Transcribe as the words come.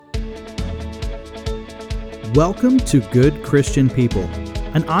Welcome to Good Christian People,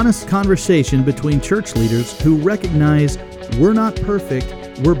 an honest conversation between church leaders who recognize we're not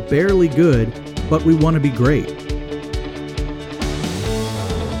perfect, we're barely good, but we want to be great.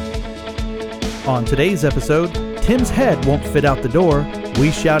 On today's episode, Tim's head won't fit out the door. We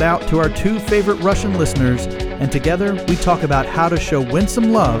shout out to our two favorite Russian listeners, and together we talk about how to show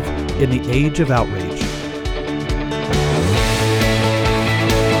winsome love in the Age of Outrage.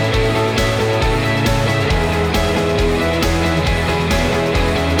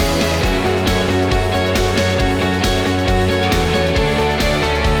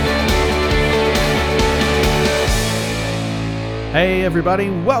 Hey everybody,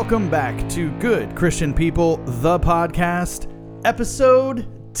 welcome back to Good Christian People, the podcast, episode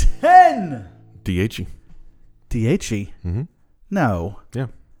 10. DHE. DHE? Mm-hmm. No. Yeah.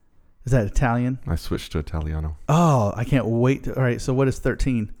 Is that Italian? I switched to Italiano. Oh, I can't wait. All right, so what is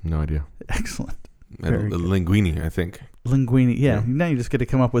 13? No idea. Excellent. Linguini, I think. Linguini, yeah. Now you just get to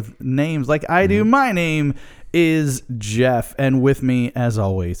come up with names like I do. My name is Jeff, and with me, as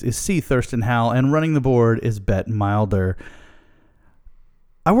always, is C. Thurston Howell, and running the board is Bet Milder.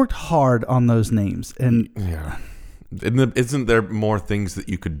 I worked hard on those names, and yeah, isn't there more things that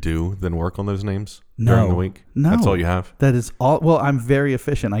you could do than work on those names during the week? No, that's all you have. That is all. Well, I'm very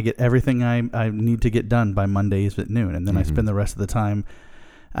efficient. I get everything I need to get done by Mondays at noon, and then I spend the rest of the time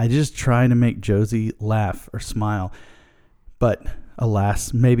I just try to make Josie laugh or smile. But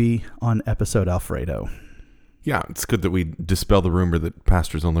alas, maybe on episode Alfredo. Yeah, it's good that we dispel the rumor that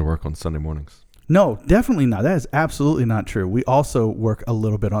pastors only work on Sunday mornings. No, definitely not. That is absolutely not true. We also work a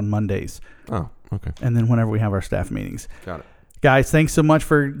little bit on Mondays. Oh, okay. And then whenever we have our staff meetings. Got it. Guys, thanks so much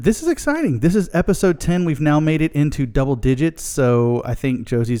for... This is exciting. This is episode 10. We've now made it into double digits. So I think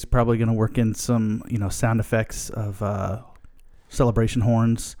Josie's probably going to work in some, sound effects of celebration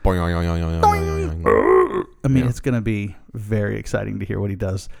horns. I mean, it's going to be very exciting to hear what he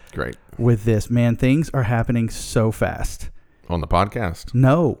does. Great. With this. Man, things are happening so fast. On the podcast?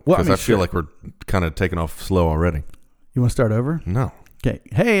 No. Well, because I feel like we're kind of taking off slow already. You want to start over? No. Okay.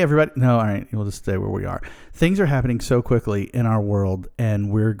 Hey, everybody. No, all right. We'll just stay where we are. Things are happening so quickly in our world,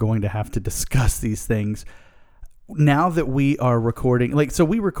 and we're going to have to discuss these things now that we are recording. So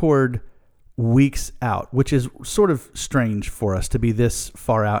we record weeks out, which is sort of strange for us to be this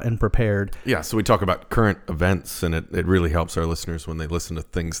far out and prepared. Yeah, so we talk about current events, and it really helps our listeners when they listen to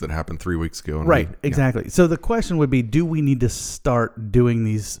things that happened 3 weeks ago. Right, exactly. So the question would be, do we need to start doing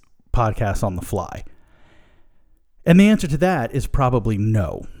these podcasts on the fly? And the answer to that is probably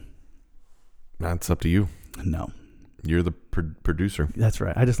no. That's up to you. No. You're the producer. That's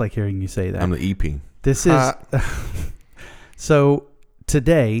right. I just like hearing you say that. I'm the EP. This is... So...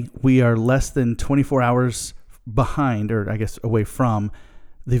 Today, we are less than 24 hours behind, or I guess away from,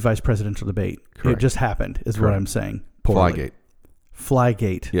 the vice presidential debate. Correct. It just happened, is what I'm saying. Poorly.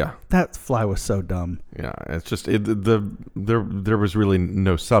 Flygate. Yeah. That fly was so dumb. Yeah, it's just, there was really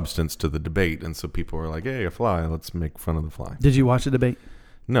no substance to the debate, and so people were like, hey, a fly, let's make fun of the fly. Did you watch the debate?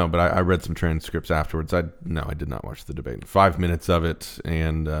 No, but I read some transcripts afterwards. I did not watch the debate. 5 minutes of it,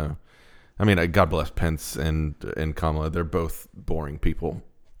 and... God bless Pence and Kamala. They're both boring people.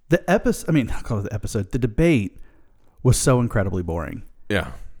 I'll call it the episode. The debate was so incredibly boring.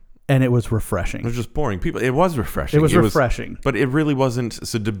 Yeah. And it was refreshing. It was just boring people. It was refreshing. It was refreshing. But it really wasn't.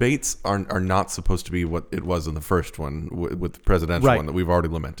 So debates are not supposed to be what it was in the first one with the presidential one that we've already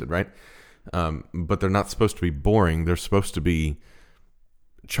lamented, right? But they're not supposed to be boring. They're supposed to be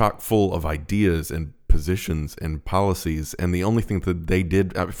chock full of ideas and positions and policies, and the only thing that they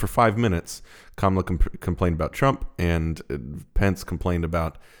did for 5 minutes, Kamala complained about Trump and Pence complained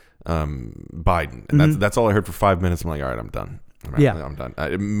about Biden, and that's all I heard for 5 minutes. I'm like, all right, I'm done. I'm done.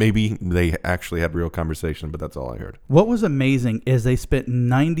 Maybe they actually had real conversation, but that's all I heard. What was amazing is they spent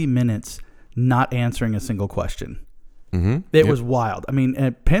 90 minutes not answering a single question. It was wild. I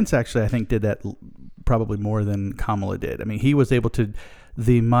mean, Pence actually, I think, did that probably more than Kamala did. I mean, he was able to...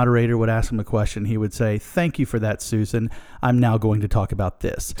 The moderator would ask him a question. He would say, "Thank you for that, Susan. I'm now going to talk about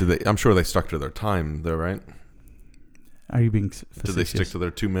this." I'm sure they stuck to their time, though, right? Are you being facetious? Did they stick to their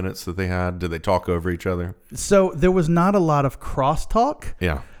 2 minutes that they had? Did they talk over each other? So there was not a lot of crosstalk.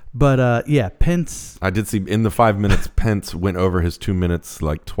 Yeah. But, Pence... I did see in the 5 minutes, Pence went over his 2 minutes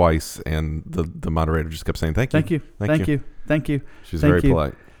like twice, and the moderator just kept saying, thank you. Thank you. She's very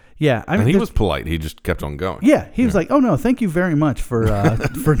polite. Yeah, and he was polite. He just kept on going. Yeah, he was like, "Oh no, thank you very much for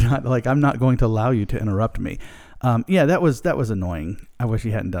not I'm not going to allow you to interrupt me." That was annoying. I wish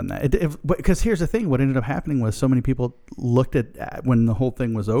he hadn't done that. Because here's the thing: what ended up happening was so many people looked at when the whole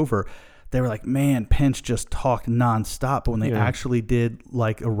thing was over. They were like, "Man, Pence just talked nonstop." But when they actually did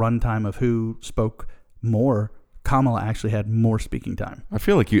like a runtime of who spoke more. Kamala actually had more speaking time. I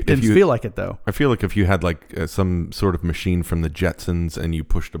feel like didn't feel like it though. I feel like if you had like some sort of machine from the Jetsons and you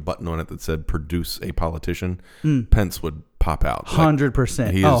pushed a button on it that said "produce a politician," Pence would pop out.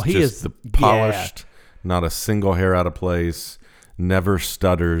 100%. He is the polished, not a single hair out of place, never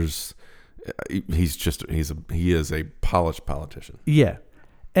stutters. He is a polished politician. Yeah.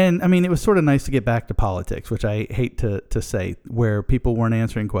 And I mean, it was sort of nice to get back to politics, which I hate to say, where people weren't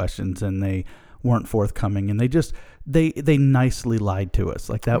answering questions and they weren't forthcoming, and they nicely lied to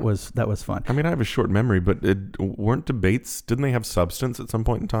us. Like that was fun. I mean, I have a short memory, but weren't debates? Didn't they have substance at some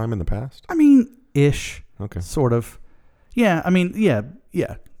point in time in the past? I mean, ish. Okay. Sort of. Yeah. I mean, yeah.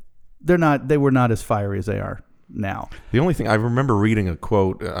 They were not as fiery as they are now. The only thing I remember reading a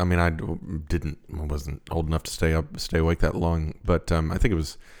quote. I mean, I wasn't old enough to stay awake that long, but I think it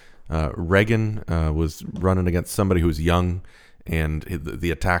was Reagan was running against somebody who was young. And the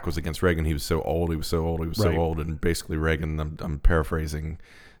attack was against Reagan. He was so old. And basically Reagan, I'm paraphrasing,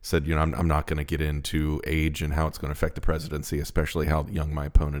 said, I'm not going to get into age and how it's going to affect the presidency, especially how young my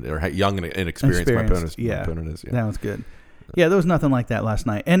opponent, or how young and inexperienced my opponent is. Yeah. That was good. Yeah, there was nothing like that last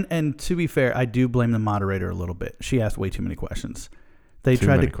night. And to be fair, I do blame the moderator a little bit. She asked way too many questions. Too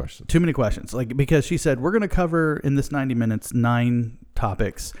many questions. Like, because she said, we're going to cover in this 90 minutes 9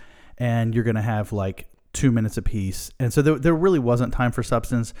 topics, and you're going to have like 2 minutes apiece, and so there really wasn't time for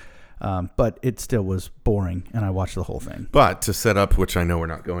substance, but it still was boring, and I watched the whole thing. But to set up, which I know we're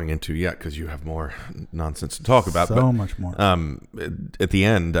not going into yet because you have more nonsense to talk about. Much more. At the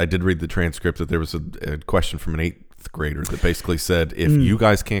end, I did read the transcript that there was a question from an 8th grader that basically said, "If you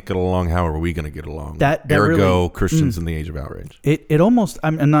guys can't get along, how are we going to get along?" That ergo, really, Christians in the Age of Outrage. It almost.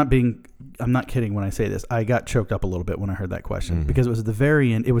 I'm not kidding when I say this. I got choked up a little bit when I heard that question because it was at the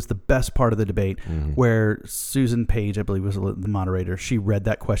very end. It was the best part of the debate where Susan Page, I believe was the moderator, she read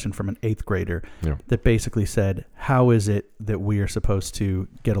that question from an 8th grader that basically said, how is it that we are supposed to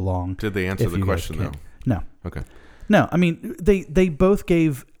get along? Did they answer the question though? No. Okay. No, I mean, they both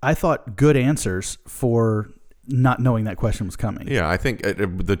gave, I thought, good answers for not knowing that question was coming. Yeah, I think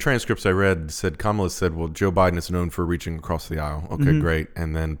the transcripts I read said, Kamala said, well, Joe Biden is known for reaching across the aisle. Okay, great.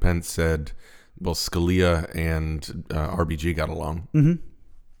 And then Pence said, well, Scalia and RBG got along.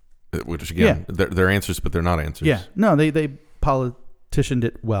 Which, again, they're answers, but they're not answers. Yeah, no, they politicianed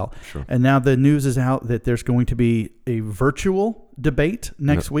it well. Sure. And now the news is out that there's going to be a virtual debate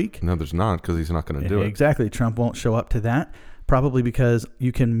next week. No, there's not, because he's not going to do it. Exactly. Trump won't show up to that. Probably because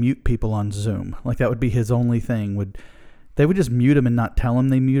you can mute people on Zoom. Like that would be his only thing. They would just mute him and not tell him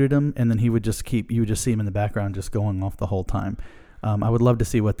they muted him, and then you would just see him in the background just going off the whole time. I would love to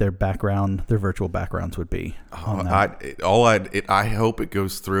see what their virtual backgrounds would be. I hope it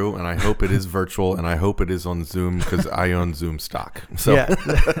goes through, and I hope it is virtual, and I hope it is on Zoom because I own Zoom stock. So yeah,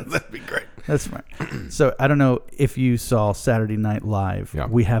 that'd be great. That's right. So I don't know if you saw Saturday Night Live. Yeah.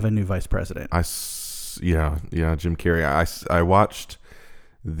 We have a new vice president. Yeah, Jim Carrey. I watched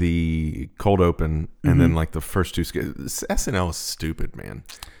the cold open and then like the first 2 skits. SNL is stupid, man.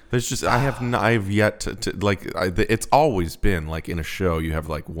 There's just I have yet to like it's always been like in a show you have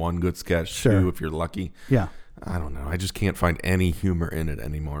like 1 good sketch, 2 if you're lucky. Yeah. I don't know. I just can't find any humor in it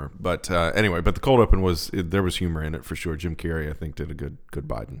anymore. But anyway, but the cold open there was humor in it for sure. Jim Carrey, I think, did a good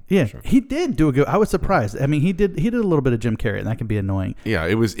Biden. Yeah, sure. He did do a good. I was surprised. I mean, he did a little bit of Jim Carrey, and that can be annoying. Yeah,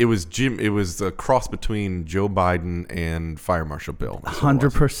 it was Jim. It was a cross between Joe Biden and Fire Marshal Bill.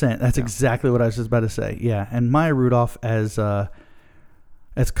 100%. That's exactly what I was just about to say. Yeah, and Maya Rudolph as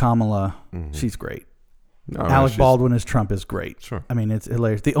Kamala, she's great. No, Alec Baldwin as Trump is great. Sure. I mean, it's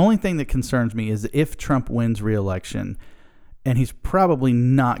hilarious. The only thing that concerns me is if Trump wins re-election, and he's probably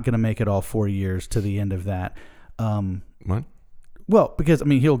not going to make it all 4 years to the end of that. What? Well, because, I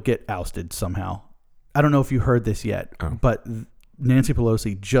mean, he'll get ousted somehow. I don't know if you heard this yet, but Nancy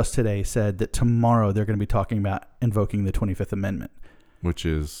Pelosi just today said that tomorrow they're going to be talking about invoking the 25th Amendment. Which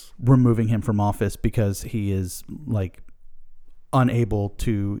is? Removing him from office because he is, like, unable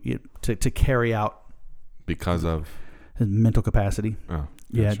to carry out because of his mental capacity. Oh,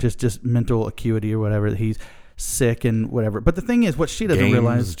 yeah, just mental acuity or whatever. He's sick and whatever. But the thing is, what she doesn't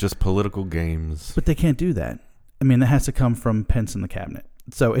realize, just political games. But they can't do that. I mean, that has to come from Pence in the cabinet.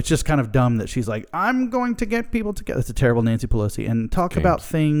 So it's just kind of dumb that she's like, I'm going to get people together. It's a terrible Nancy Pelosi and talk about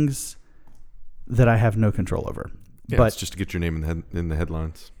things that I have no control over. Yeah, but it's just to get your name in the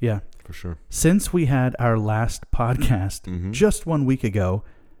headlines. Yeah, for sure. Since we had our last podcast just 1 week ago,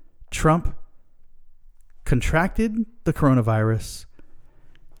 Trump contracted the coronavirus,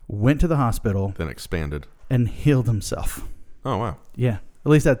 went to the hospital, then expanded and healed himself. Oh wow! Yeah,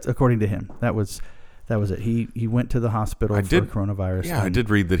 at least that's according to him. That was That was it. He went to the hospital for coronavirus. Yeah, I did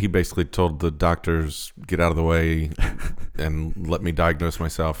read that he basically told the doctors, get out of the way and let me diagnose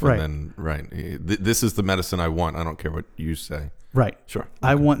myself. Right. And then, this is the medicine I want. I don't care what you say. Right. Sure. Okay.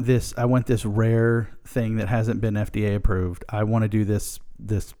 I want this rare thing that hasn't been FDA approved. I want to do this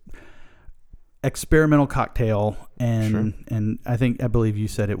experimental cocktail. And I believe you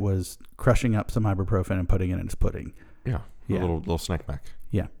said it was crushing up some ibuprofen and putting it in its pudding. Yeah. A little snack pack.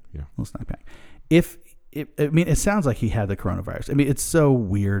 Yeah. Little snack pack. It sounds like he had the coronavirus. I mean, it's so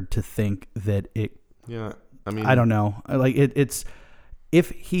weird to think that it. Yeah, I mean, I don't know. Like it's if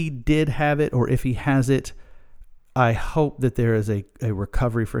he did have it or if he has it, I hope that there is a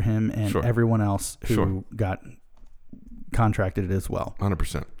recovery for him and everyone else who got contracted it as well.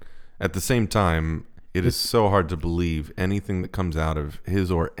 100%. At the same time, it is so hard to believe anything that comes out of his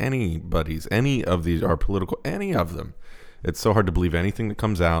or anybody's, any of these are political, any of them. It's so hard to believe anything that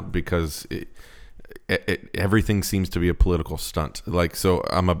comes out because everything seems to be a political stunt. Like, so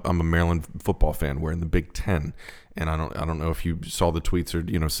I'm a Maryland football fan. We're in the Big Ten, and I don't know if you saw the tweets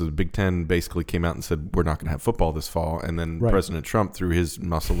or so the Big Ten basically came out and said we're not going to have football this fall, and then President Trump threw his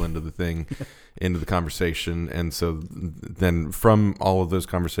muscle into the thing, into the conversation, and so then from all of those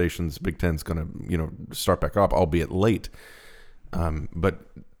conversations, Big Ten's going to start back up, albeit late, but.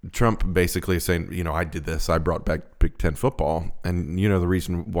 Trump basically is saying, I did this. I brought back Big Ten football. And, the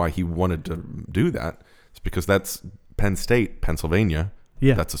reason why he wanted to do that is because that's Penn State, Pennsylvania.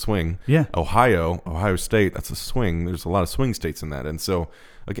 Yeah. That's a swing. Yeah. Ohio State, that's a swing. There's a lot of swing states in that. And so,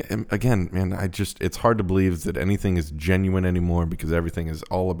 again, man, it's hard to believe that anything is genuine anymore because everything is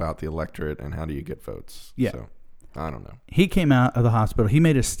all about the electorate and how do you get votes. Yeah. So, I don't know. He came out of the hospital. He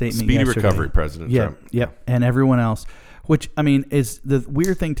made a statement Speedy yesterday. recovery, President Trump. Yep. And everyone else. Which, I mean, is the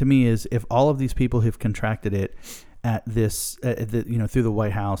weird thing to me is if all of these people who've contracted it at this, through the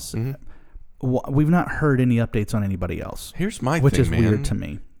White House, we've not heard any updates on anybody else. Here's my which thing, is man. Weird to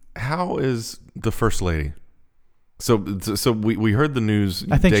me. How is the First Lady? So we heard the news.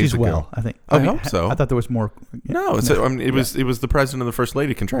 I think days she's ago. well. I hope so. I thought there was more. No, it was the president and the first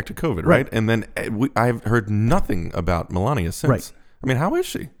lady contracted COVID, right? And then I've heard nothing about Melania since. Right. I mean, how is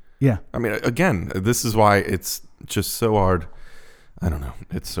she? Yeah. I mean, again, this is why it's just so hard. I don't know.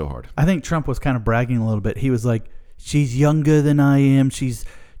 It's so hard. I think Trump was kind of bragging a little bit. He was like, she's younger than I am. She's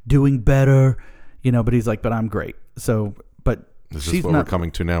doing better, but he's like, but I'm great. So, but this she's is what not, we're coming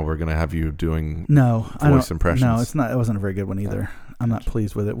to now. We're going to have you doing voice impressions. No, it's not. It wasn't a very good one either. I'm not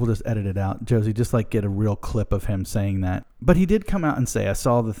pleased with it. We'll just edit it out. Josie, just get a real clip of him saying that. But he did come out and say, I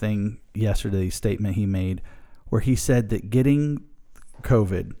saw the thing yesterday, statement he made where he said that getting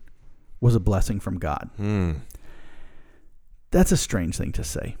COVID was a blessing from God. That's a strange thing to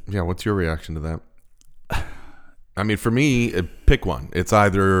say. Yeah, what's your reaction to that? I mean, for me, pick one. It's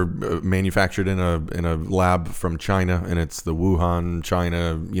either manufactured in a lab from China, and it's the Wuhan,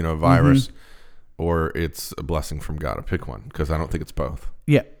 China, virus, or it's a blessing from God. Pick one, because I don't think it's both.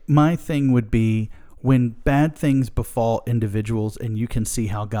 Yeah, my thing would be when bad things befall individuals, and you can see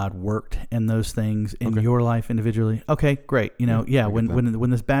how God worked in those things in your life individually. Okay, great. When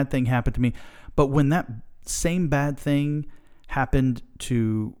this bad thing happened to me, but when that same bad thing happened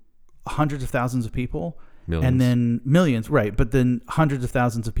to hundreds of thousands of people, and then millions, right? But then hundreds of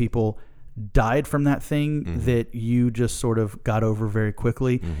thousands of people died from that thing that you just sort of got over very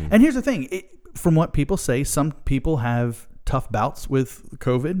quickly. And here's the thing, from what people say, some people have tough bouts with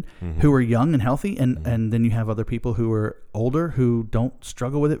COVID who are young and healthy, and then you have other people who are older who don't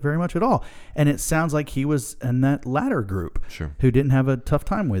struggle with it very much at all. And it sounds like he was in that latter group who didn't have a tough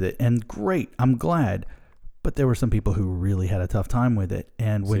time with it. And great, I'm glad. But there were some people who really had a tough time with it.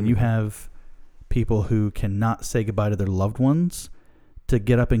 And when you have people who cannot say goodbye to their loved ones to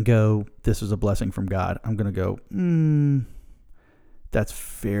get up and go, this is a blessing from God, I'm going to go, that's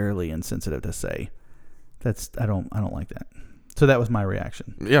fairly insensitive to say. I don't like that. So that was my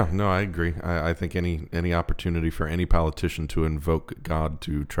reaction. Yeah, no, I agree. I think any opportunity for any politician to invoke God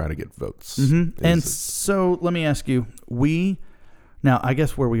to try to get votes. And so let me ask you, now I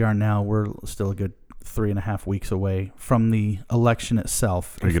guess where we are now, we're still a good 3.5 weeks away from the election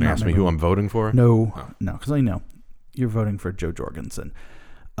itself. Are you going to ask me who I'm voting for? No, because I know you're voting for Joe Jorgensen.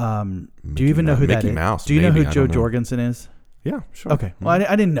 Do you even know who that is? Mouse, do you know who Joe Jorgensen is? Yeah, sure. Okay. Well,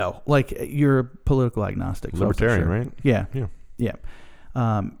 I didn't know. Like, you're a political agnostic. Libertarian, right? Yeah.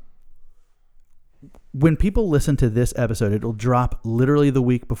 When people listen to this episode, it'll drop literally the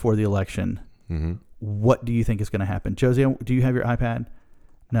week before the election. What do you think is going to happen? Josie, do you have your iPad?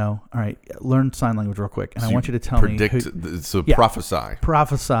 No. All right. Learn sign language real quick. And I want you to tell me. Prophesy.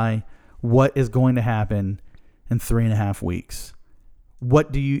 Prophesy what is going to happen in 3.5 weeks. Who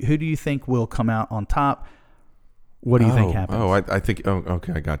do you think will come out on top? What do you think happens? I think. Oh,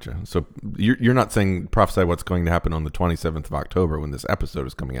 okay, I gotcha. So you're not saying prophesy what's going to happen on the 27th of October when this episode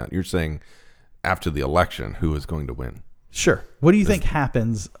is coming out. You're saying after the election, who is going to win? Sure. What do you think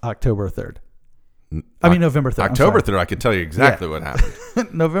happens October 3rd? November 3rd. October 3rd. I can tell you exactly what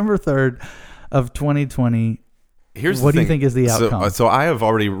happened. November 3rd of 2020. What do you think is the outcome? So I have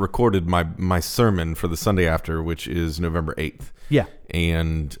already recorded my sermon for the Sunday after, which is November 8th. Yeah.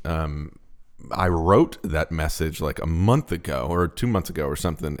 And I wrote that message like a month ago or 2 months ago or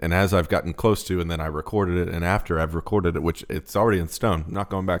something. And as I've gotten close to, and then I recorded it, and after I've recorded it, which it's already in stone, I'm not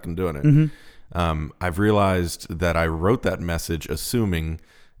going back and doing it. Mm-hmm. I've realized that I wrote that message assuming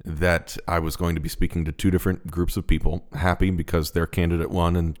that I was going to be speaking to two different groups of people, happy because their candidate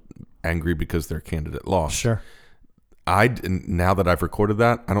won and angry because their candidate lost. Sure. Now that I've recorded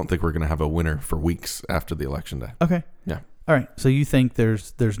that, I don't think we're going to have a winner for weeks after the election day. Okay. Yeah. All right. So you think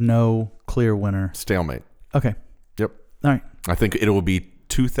there's no clear winner? Stalemate. Okay. Yep. All right. I think it will be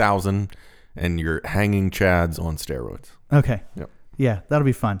 2,000 and you're hanging chads on steroids. Okay. Yep. Yeah, that'll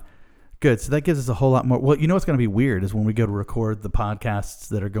be fun. Good. So that gives us a whole lot more. Well, you know what's going to be weird is when we go to record the podcasts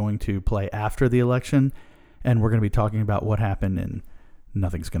that are going to play after the election, and we're going to be talking about what happened, and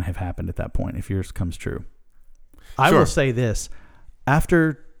nothing's going to have happened at that point if yours comes true. I will say this.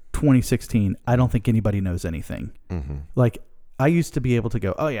 After 2016, I don't think anybody knows anything. Mm-hmm. Like, I used to be able to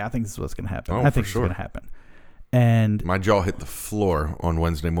go, oh, yeah, I think this is what's going to happen. I think this is going to happen. And my jaw hit the floor on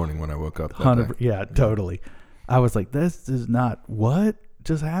Wednesday morning when I woke up. Yeah, totally. I was like, this is not what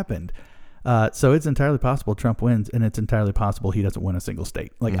just happened. So it's entirely possible Trump wins, and it's entirely possible he doesn't win a single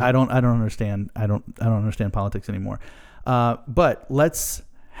state. Like, mm-hmm. I don't understand. I don't understand politics anymore. But let's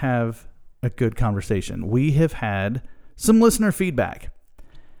have a good conversation. We have had some listener feedback.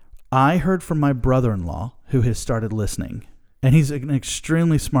 I heard from my brother-in-law who has started listening, and he's an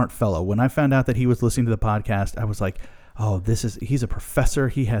extremely smart fellow. When I found out that he was listening to the podcast, I was like, oh, he's a professor.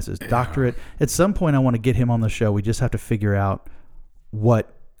 He has his doctorate. At some point, I want to get him on the show. We just have to figure out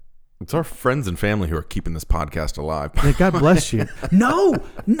what. It's our friends and family who are keeping this podcast alive. Yeah, God bless you. No,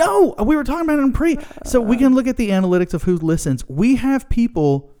 we were talking about it in pre. So we can look at the analytics of who listens. We have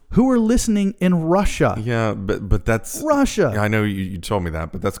people who are listening in Russia. Yeah, but that's Russia. I know you told me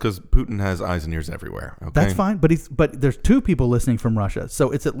that, but that's because Putin has eyes and ears everywhere. Okay? That's fine, but there's two people listening from Russia,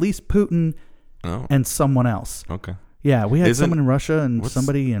 so it's at least Putin and someone else. Okay. Yeah, we had someone in Russia and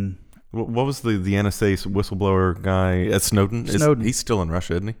somebody in. What was the NSA whistleblower guy? Ed Snowden. He's still in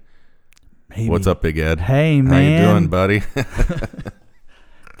Russia, isn't he? Maybe. What's up, Big Ed? Hey, man. How you doing, buddy?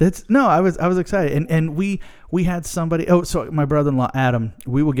 I was excited, and we had somebody. Oh, so my brother-in-law Adam,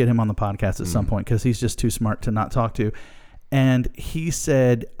 we will get him on the podcast at some point because he's just too smart to not talk to. And he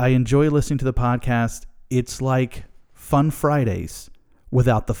said, "I enjoy listening to the podcast. It's like Fun Fridays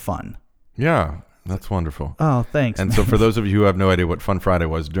without the fun." Yeah, that's wonderful. Oh, thanks. And so, for those of you who have no idea what Fun Friday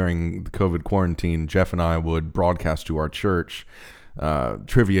was during the COVID quarantine, Jeff and I would broadcast to our church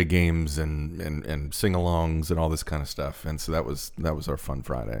trivia games and sing-alongs and all this kind of stuff, and so that was our Fun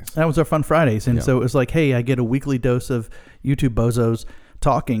Fridays. That was our Fun Fridays, and so it was like, hey, I get a weekly dose of YouTube bozos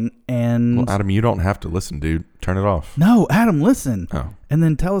talking, and well, Adam, you don't have to listen, dude. Turn it off. No, Adam, listen, and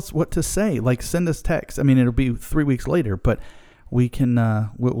then tell us what to say. Like, send us text. I mean, it'll be 3 weeks later, but we can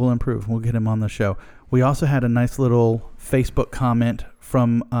we'll improve. We'll get him on the show. We also had a nice little Facebook comment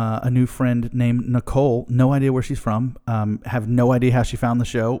from a new friend named Nicole. No idea where she's from. Have no idea how she found the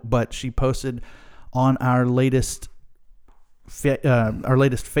show, but she posted on our latest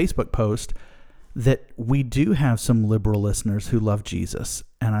Facebook post that we do have some liberal listeners who love Jesus,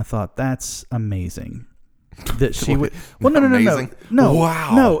 and I thought that's amazing. That she would. Well, no.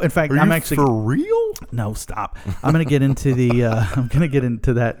 Wow. No. In fact, I'm actually for real. No, stop. I'm going to get into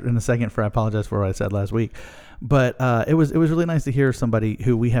that in a second. I apologize for what I said last week. But it was really nice to hear somebody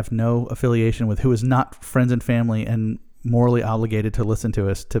who we have no affiliation with, who is not friends and family and morally obligated to listen to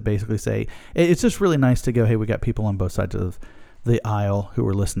us, to basically say, it's just really nice to go, hey, we got people on both sides of the aisle who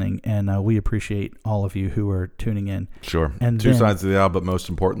are listening, and we appreciate all of you who are tuning in. Sure. And two sides of the aisle, but most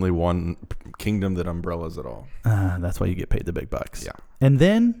importantly, one kingdom that umbrellas it all. That's why you get paid the big bucks. Yeah. And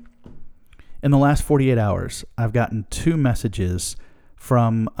then in the last 48 hours, I've gotten 2 messages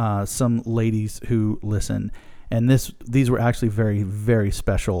from some ladies who listen. And these were actually very, very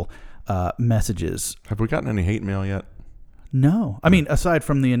special messages. Have we gotten any hate mail yet? No. I mean, aside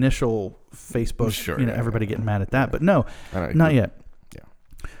from the initial Facebook, everybody getting mad at that. But no, not yet.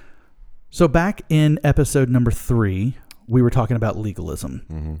 Yeah. So back in episode number 3, we were talking about legalism.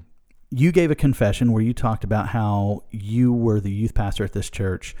 Mm-hmm. You gave a confession where you talked about how you were the youth pastor at this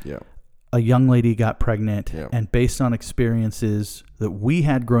church. Yeah. a young lady got pregnant, and based on experiences that we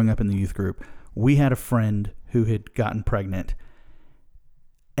had growing up in the youth group, we had a friend who had gotten pregnant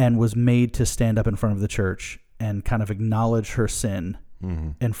and was made to stand up in front of the church and kind of acknowledge her sin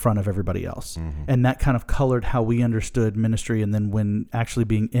in front of everybody else. And that kind of colored how we understood ministry. And then when actually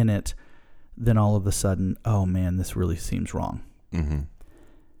being in it, then all of a sudden, oh man, this really seems wrong. And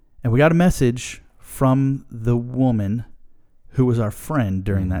we got a message from the woman who was our friend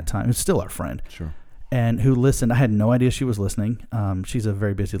during that time, who's still our friend. Sure. And who listened. I had no idea she was listening. She's a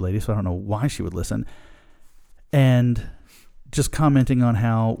very busy lady, so I don't know why she would listen. And just commenting on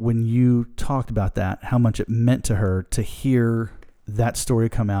how when you talked about that, how much it meant to her to hear that story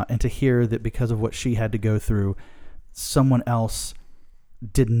come out and to hear that because of what she had to go through, someone else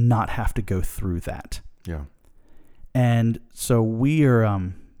did not have to go through that. Yeah. And so we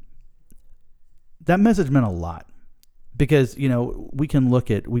are, that message meant a lot. Because, you know, we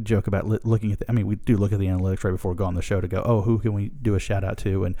joke about looking at, we do look at the analytics right before we go on the show to go, oh, who can we do a shout out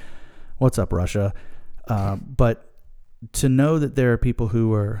to? And what's up, Russia? But to know that there are people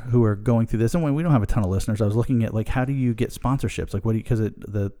who are going through this, and when we don't have a ton of listeners, I was looking at, like, how do you get sponsorships? Like, because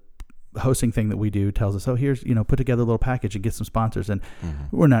the hosting thing that we do tells us, oh, here's, put together a little package and get some sponsors. And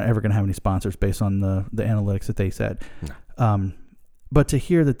we're not ever going to have any sponsors based on the analytics that they said. No. But to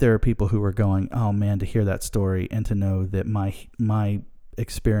hear that there are people who are going, oh man, to hear that story and to know that my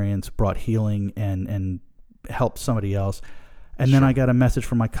experience brought healing and helped somebody else. And then I got a message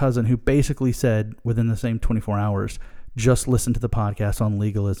from my cousin who basically said within the same 24 hours, just listen to the podcast on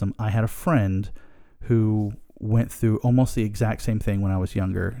legalism. I had a friend who went through almost the exact same thing when I was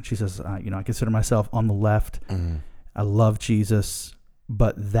younger. She says, I consider myself on the left. I love Jesus,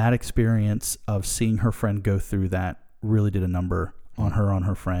 but that experience of seeing her friend go through that really did a number on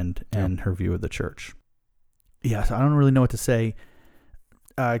her friend, and her view of the church. Yeah, so I don't really know what to say,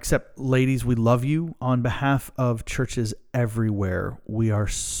 except, ladies, we love you. On behalf of churches everywhere, we are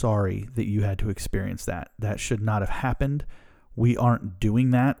sorry that you had to experience that. That should not have happened. We aren't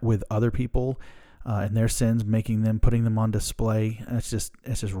doing that with other people and their sins, putting them on display. It's just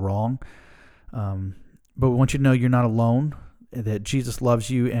wrong. But we want you to know you're not alone, that Jesus loves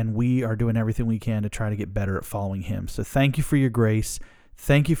you, and we are doing everything we can to try to get better at following him. So thank you for your grace.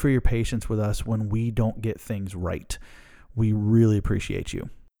 Thank you for your patience with us when we don't get things right. We really appreciate you.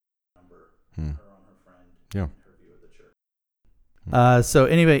 Yeah. So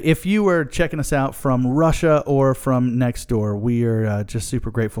anyway, if you were checking us out from Russia or from next door, we are just super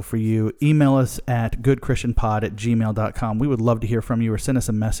grateful for you. Email us at goodchristianpod@gmail.com. We would love to hear from you, or send us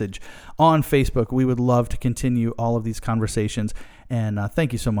a message on Facebook. We would love to continue all of these conversations. And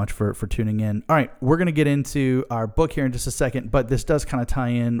thank you so much for tuning in. All right, we're going to get into our book here in just a second, but this does kind of tie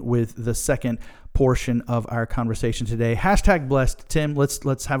in with the second portion of our conversation today. #blessed. Tim,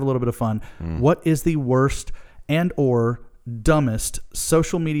 let's have a little bit of fun. What is the worst and or dumbest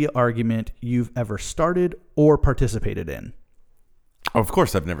social media argument you've ever started or participated in? Oh, of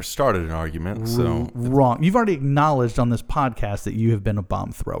course, I've never started an argument. So wrong. You've already acknowledged on this podcast that you have been a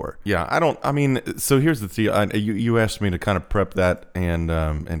bomb thrower. Yeah, so here's the thing. You asked me to kind of prep that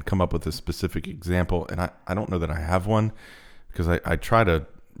and come up with a specific example, and I don't know that I have one, because I try to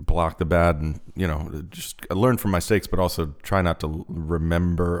block the bad and, just learn from mistakes, but also try not to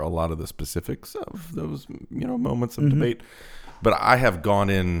remember a lot of the specifics of those, moments of debate. But I have gone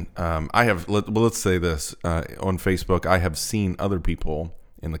in, let's say this, on Facebook, I have seen other people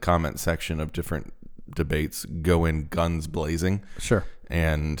in the comment section of different debates go in guns blazing. Sure.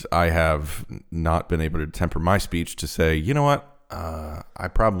 And I have not been able to temper my speech to say, you know what, I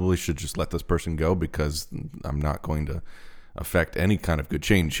probably should just let this person go, because I'm not going to affect any kind of good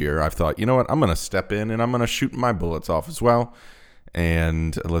change here. I've thought, you know what, I'm going to step in and I'm going to shoot my bullets off as well,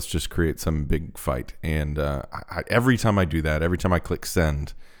 and let's just create some big fight. And every time I do that, every time I click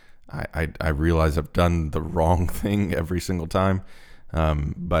send, I realize I've done the wrong thing every single time.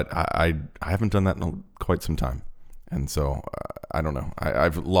 But I haven't done that in quite some time. And so I don't know.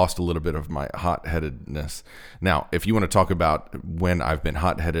 I've lost a little bit of my hot-headedness. Now, if you want to talk about when I've been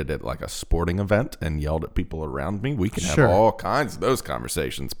hot-headed at like a sporting event and yelled at people around me, we can have all kinds of those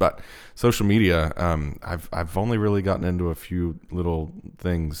conversations. But social media, I've only really gotten into a few little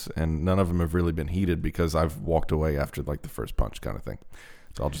things, and none of them have really been heated, because I've walked away after like the first punch kind of thing.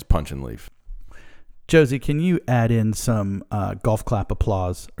 So I'll just punch and leave. Josie, can you add in some golf clap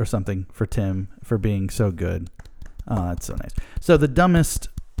applause or something for Tim for being so good? Oh, that's so nice. So the dumbest,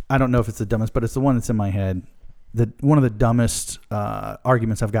 I don't know if it's the dumbest, but it's the one that's in my head. One of the dumbest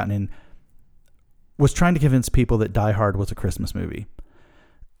arguments I've gotten in was trying to convince people that Die Hard was a Christmas movie.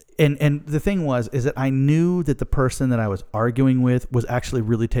 And the thing is that I knew that the person that I was arguing with was actually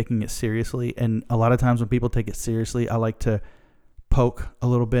really taking it seriously. And a lot of times when people take it seriously, I like to poke a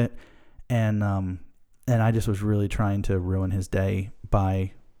little bit. And I just was really trying to ruin his day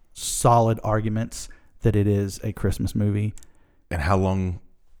by solid arguments that it is a Christmas movie. And how long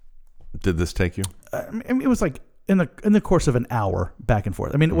did this take you? It was like in the course of an hour back and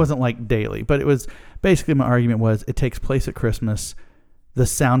forth. I mean, it wasn't like daily, but it was basically my argument was it takes place at Christmas. The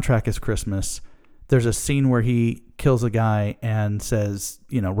soundtrack is Christmas. There's a scene where he kills a guy and says,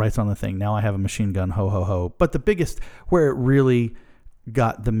 writes on the thing, now I have a machine gun, ho, ho, ho. But the biggest, where it really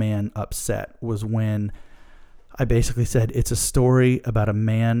got the man upset was when I basically said it's a story about a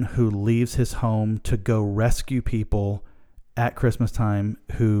man who leaves his home to go rescue people at Christmas time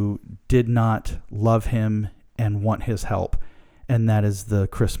who did not love him and want his help. And that is the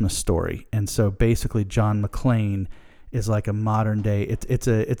Christmas story. And so basically John McClane is like a modern day, it's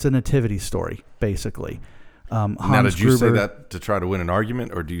a nativity story, basically. Now, did you say that to try to win an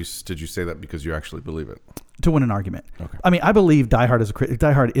argument, or did you say that because you actually believe it? To win an argument. Okay. I mean, I believe Die Hard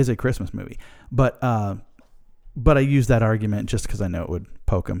is a Christmas movie, but I use that argument just because I know it would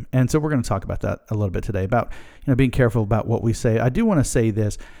poke him. And so we're going to talk about that a little bit today, about being careful about what we say. I do want to say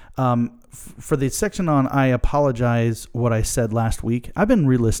this. For the section on I apologize what I said last week, I've been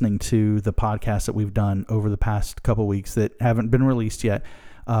re-listening to the podcasts that we've done over the past couple weeks that haven't been released yet.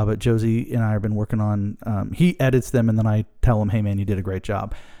 But Josie and I have been working on, he edits them and then I tell him, hey man, you did a great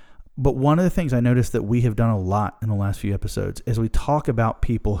job. But one of the things I noticed that we have done a lot in the last few episodes is we talk about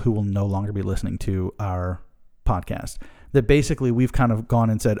people who will no longer be listening to our podcast. That basically we've kind of gone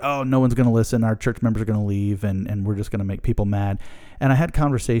and said, oh, no one's going to listen. Our church members are going to leave and we're just going to make people mad. And I had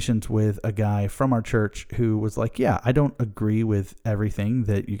conversations with a guy from our church who was like, yeah, I don't agree with everything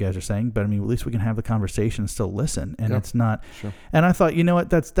that you guys are saying, but I mean, at least we can have the conversation and still listen. And it's not, sure. And I thought,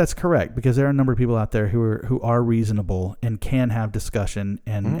 that's correct, because there are a number of people out there who are reasonable and can have discussion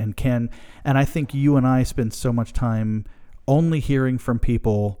and I think you and I spend so much time only hearing from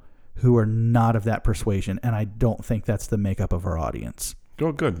people who are not of that persuasion, and I don't think that's the makeup of our audience.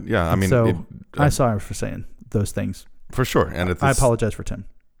 Oh, good. Yeah, I mean... I'm sorry for saying those things. For sure. And I apologize for Tim.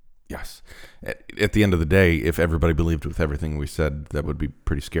 Yes. At the end of the day, if everybody believed with everything we said, that would be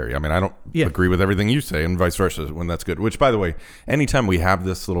pretty scary. I mean, I don't agree with everything you say, and vice versa, when that's good. Which, by the way, anytime we have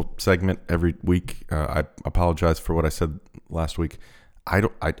this little segment every week, I apologize for what I said last week.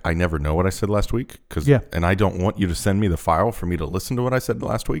 I never know what I said last week, and I don't want you to send me the file for me to listen to what I said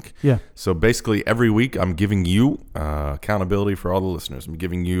last week. Yeah. So basically every week I'm giving you accountability for all the listeners. I'm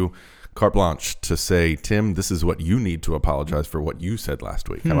giving you carte blanche to say, Tim, this is what you need to apologize for what you said last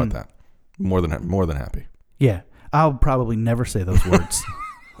week. How about that? More than happy. Yeah. I'll probably never say those words.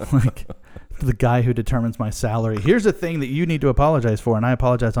 Like the guy who determines my salary. Here's the thing that you need to apologize for, and I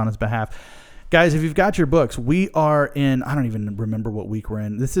apologize on his behalf. Guys, if you've got your books, we are in, I don't even remember what week we're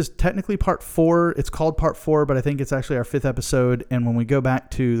in. This is technically part 4. It's called part 4, but I think it's actually our 5th episode. And when we go back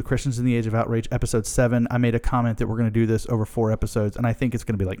to the Christians in the Age of Outrage, episode 7, I made a comment that we're going to do this over 4 episodes. And I think it's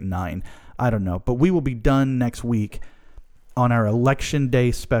going to be like 9. I don't know. But we will be done next week on our election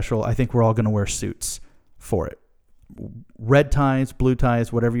day special. I think we're all going to wear suits for it. Red ties, blue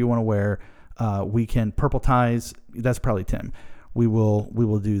ties, whatever you want to wear. We can purple ties. That's probably Tim. We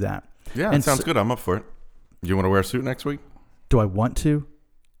will do that. Yeah, it sounds good. I'm up for it. You want to wear a suit next week? Do I want to?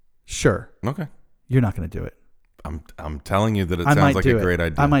 Sure. Okay. You're not going to do it. I'm telling you that it sounds like a great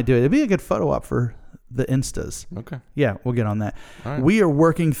idea. I might do it. It'd be a good photo op for the Instas. Okay. Yeah, we'll get on that. All right. We are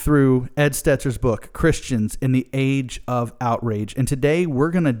working through Ed Stetzer's book, Christians in the Age of Outrage. And today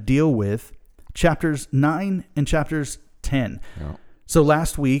we're going to deal with chapters 9 and chapters 10. Yeah. So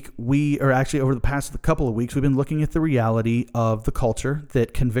last week, over the past couple of weeks, we've been looking at the reality of the culture,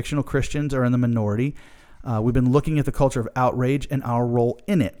 that convictional Christians are in the minority. We've been looking at the culture of outrage and our role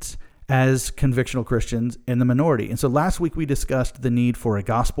in it as convictional Christians in the minority. And so last week, we discussed the need for a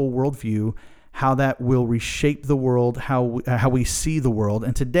gospel worldview, how that will reshape the world, how we see the world.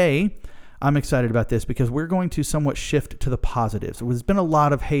 And today, I'm excited about this because we're going to somewhat shift to the positives. There's been a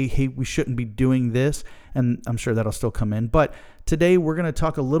lot of, hey, we shouldn't be doing this, and I'm sure that'll still come in. But today we're going to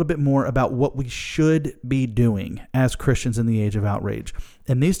talk a little bit more about what we should be doing as Christians in the Age of Outrage.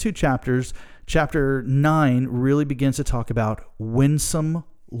 In these 2 chapters, chapter 9 really begins to talk about winsome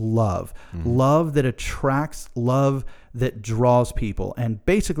love. Love that attracts, love that draws people. And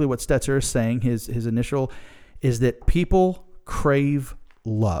basically what Stetzer is saying, his initial, is that people crave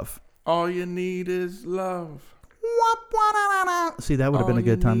love. All you need is love. See, that would have been a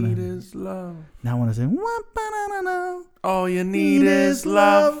good time. All you need is love. Now I want to say, all you need is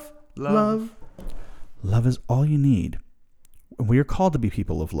love. Love. Love is all you need. we are called to be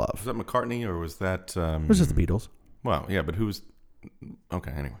people of love. Was that McCartney or was that? It was just the Beatles. Well, yeah, but who's?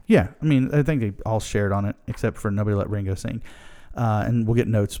 Okay, anyway. Yeah, I mean, I think they all shared on it, except for Nobody Let Ringo Sing. And we'll get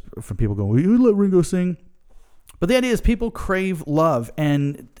notes from people going, will you let Ringo sing? But the idea is people crave love,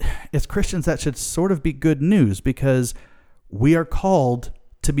 and as Christians, that should sort of be good news because we are called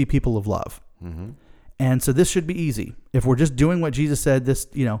to be people of love. Mm-hmm. And so this should be easy. If we're just doing what Jesus said,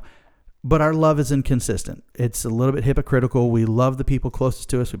 but our love is inconsistent. It's a little bit hypocritical. We love the people closest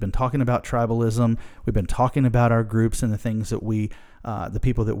to us. We've been talking about tribalism. We've been talking about our groups and the things that the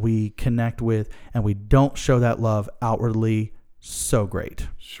people that we connect with, and we don't show that love outwardly. So great.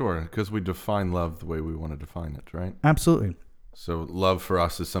 Sure, because we define love the way we want to define it, right? Absolutely. So love for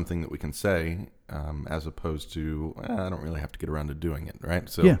us is something that we can say, as opposed to, I don't really have to get around to doing it, right?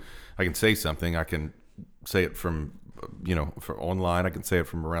 So yeah. I can say something. I can say it from, for online. I can say it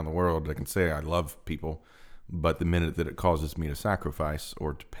from around the world. I can say I love people. But the minute that it causes me to sacrifice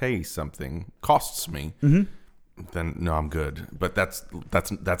or to pay something, costs me, then no, I'm good. But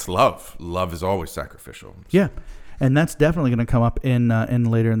that's love. Love is always sacrificial. So. Yeah. And that's definitely going to come up in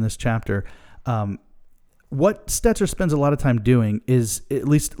later in this chapter. What Stetzer spends a lot of time doing is at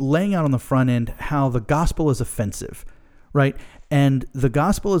least laying out on the front end how the gospel is offensive, right? And the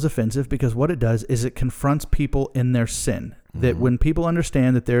gospel is offensive because what it does is it confronts people in their sin. Mm-hmm. That when people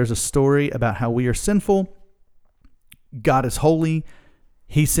understand that there's a story about how we are sinful, God is holy,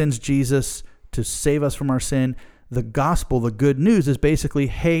 he sends Jesus to save us from our sin. The gospel, the good news is basically,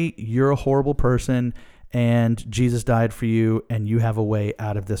 hey, you're a horrible person, and Jesus died for you, and you have a way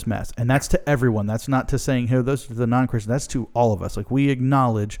out of this mess. And that's to everyone. That's not to saying, hey, those are the non-Christians. That's to all of us. Like, we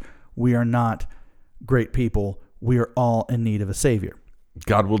acknowledge we are not great people. We are all in need of a Savior.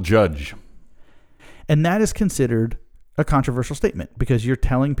 God will judge. And that is considered a controversial statement because you're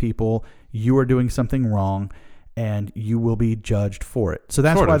telling people you are doing something wrong and you will be judged for it. So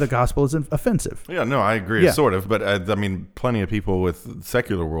that's why the gospel is offensive. Yeah, no, I agree, sort of. But I mean, plenty of people with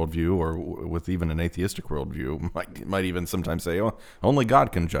secular worldview or with even an atheistic worldview might even sometimes say, oh, only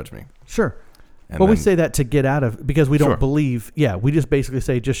God can judge me. Sure. Well, we say that to get out of, because we don't believe, we just basically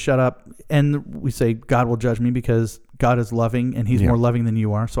say, just shut up. And we say, God will judge me because God is loving and he's more loving than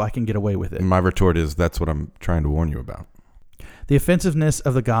you are, so I can get away with it. And my retort is, that's what I'm trying to warn you about. The offensiveness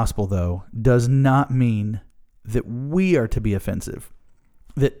of the gospel, though, does not mean that we are to be offensive.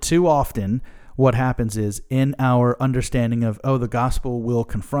 That too often what happens is in our understanding of, the gospel will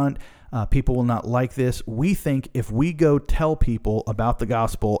confront, people will not like this. We think if we go tell people about the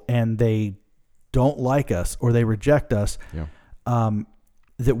gospel and they don't like us or they reject us,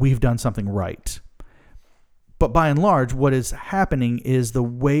 that we've done something right. But by and large, what is happening is the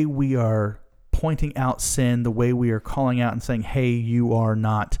way we are pointing out sin, the way we are calling out and saying, hey, you are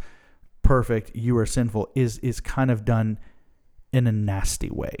not perfect, you are sinful, is kind of done in a nasty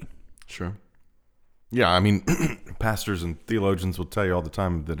way. Sure. Yeah, I mean, pastors and theologians will tell you all the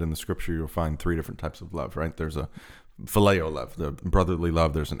time that in the scripture you'll find three different types of love, right? There's a phileo love, the brotherly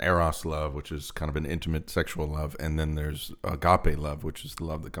love. There's an eros love, which is kind of an intimate sexual love. And then there's agape love, which is the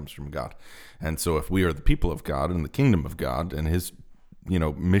love that comes from God. And so if we are the people of God and the kingdom of God and his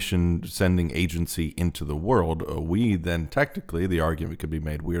mission sending agency into the world, we then technically, the argument could be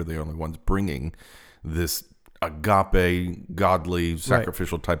made, we are the only ones bringing this agape, godly,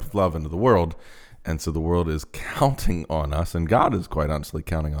 sacrificial type of love into the world. And so the world is counting on us, and God is quite honestly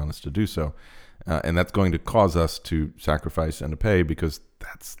counting on us to do so. And that's going to cause us to sacrifice and to pay because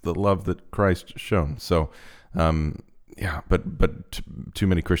that's the love that Christ shown. So, but too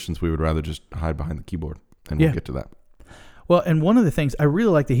many Christians, we would rather just hide behind the keyboard, and we'll get to that. Well, and one of the things I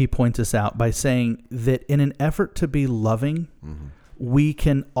really like that he points us out by saying that in an effort to be loving, we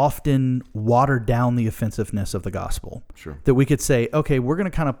can often water down the offensiveness of the gospel. Sure. That we could say, okay, we're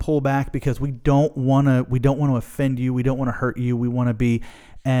going to kind of pull back because we don't want to offend you, we don't want to hurt you, we want to be.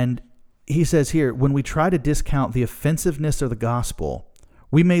 And he says here, when we try to discount the offensiveness of the gospel,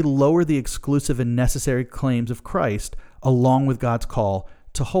 we may lower the exclusive and necessary claims of Christ along with God's call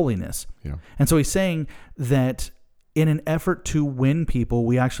to holiness. Yeah. And so he's saying that in an effort to win people,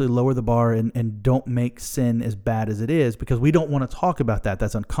 we actually lower the bar and don't make sin as bad as it is because we don't want to talk about that.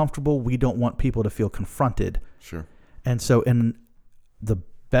 That's uncomfortable. We don't want people to feel confronted. Sure. And so the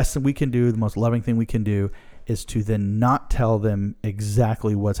best thing we can do, the most loving thing we can do is to then not tell them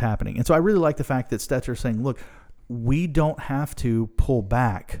exactly what's happening. And so I really like the fact that Stetzer is saying, look, we don't have to pull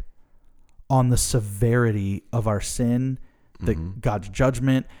back on the severity of our sin, God's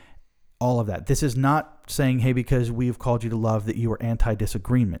judgment, all of that. This is not saying, hey, because we have called you to love that you are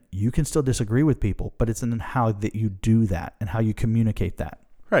anti-disagreement. You can still disagree with people, but it's in how that you do that and how you communicate that.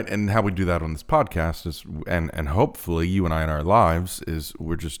 Right, and how we do that on this podcast is, and hopefully you and I in our lives, is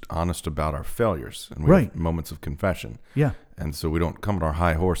we're just honest about our failures, and we have moments of confession. Yeah. And so we don't come on our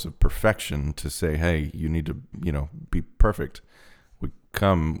high horse of perfection to say, hey, you need to, be perfect. We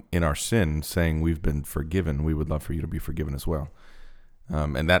come in our sin saying we've been forgiven. We would love for you to be forgiven as well.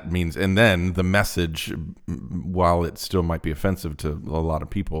 And that means, and then the message, while it still might be offensive to a lot of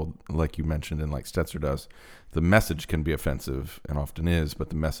people, like you mentioned and like Stetzer does, the message can be offensive and often is, but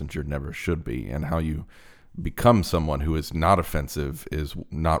the messenger never should be. And how you become someone who is not offensive is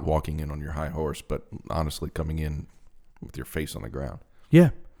not walking in on your high horse, but honestly coming in with your face on the ground.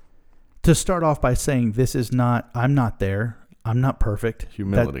 Yeah. To start off by saying I'm not there. I'm not perfect.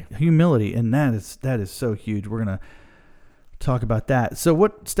 Humility. And that is so huge. We're going to talk about that. So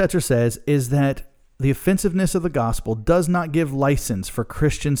what Stetzer says is that the offensiveness of the gospel does not give license for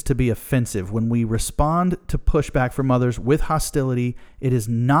Christians to be offensive. When we respond to pushback from others with hostility, it is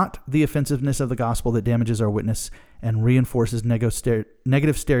not the offensiveness of the gospel that damages our witness and reinforces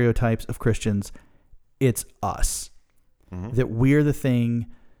negative stereotypes of Christians. It's us. Mm-hmm. That we're the thing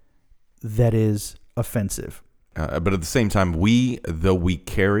that is offensive. But at the same time, though we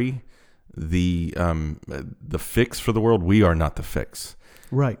carry the fix for the world, we are not the fix.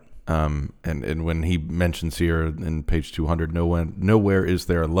 Right. And when he mentions here in page 200, nowhere is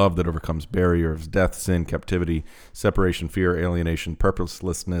there a love that overcomes barriers, death, sin, captivity, separation, fear, alienation,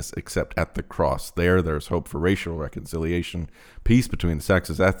 purposelessness, except at the cross. There's hope for racial reconciliation, peace between the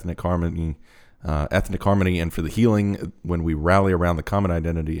sexes, ethnic harmony, and for the healing when we rally around the common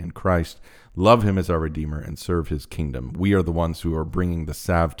identity in Christ, love him as our Redeemer, and serve his kingdom. We are the ones who are bringing the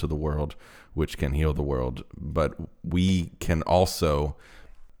salve to the world, which can heal the world. But we can also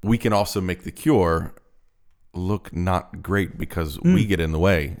make the cure look not great because we get in the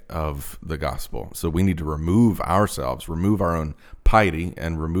way of the gospel. So we need to remove ourselves, remove our own piety,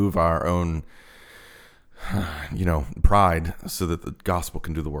 and remove our own pride so that the gospel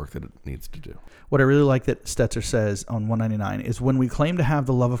can do the work that it needs to do. What I really like that Stetzer says on 199 is when we claim to have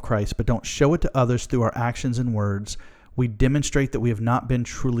the love of Christ but don't show it to others through our actions and words, we demonstrate that we have not been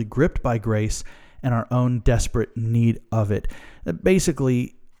truly gripped by grace and our own desperate need of it.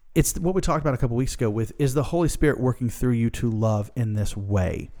 Basically, it's what we talked about a couple weeks ago with, is the Holy Spirit working through you to love in this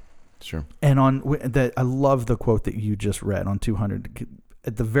way? Sure. And I love the quote that you just read on 200.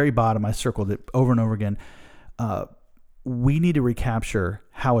 At the very bottom, I circled it over and over again. We need to recapture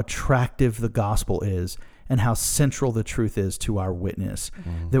how attractive the gospel is and how central the truth is to our witness.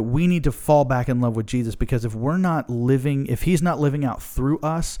 Mm-hmm. That we need to fall back in love with Jesus, because if he's not living out through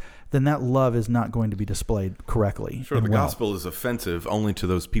us, then that love is not going to be displayed correctly. Sure, the gospel is offensive only to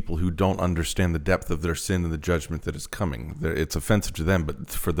those people who don't understand the depth of their sin and the judgment that is coming. It's offensive to them,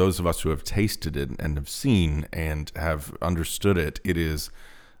 but for those of us who have tasted it and have seen and have understood it, it is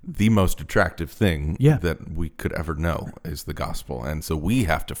the most attractive thing that we could ever know is the gospel. And so we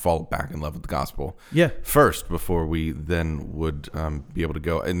have to fall back in love with the gospel first before we then would be able to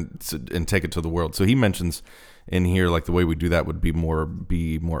go and take it to the world. So he mentions in here, like, the way we do that would be more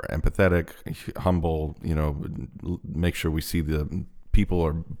empathetic, humble, make sure we see the people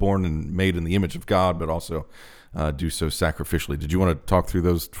are born and made in the image of God, but also do so sacrificially. Did you want to talk through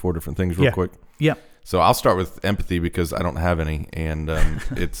those 4 different things real quick? Yeah. So I'll start with empathy because I don't have any, and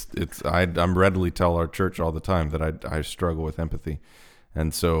I'm readily tell our church all the time that I struggle with empathy,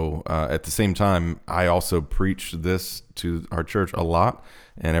 and so at the same time I also preach this to our church a lot,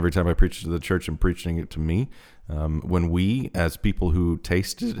 and every time I preach it to the church, I'm preaching it to me. When we, as people who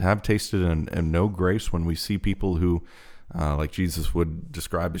have tasted and know grace, when we see people who, like Jesus would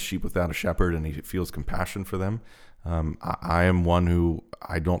describe as sheep without a shepherd, and he feels compassion for them. I am one who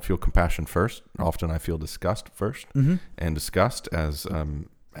I don't feel compassion first. Often I feel disgust first, and disgust, as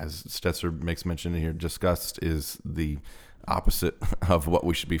Stetzer makes mention in here, disgust is the opposite of what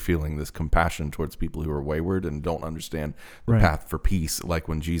we should be feeling. This compassion towards people who are wayward and don't understand the path for peace. Like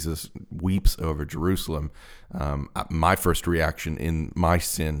when Jesus weeps over Jerusalem, my first reaction in my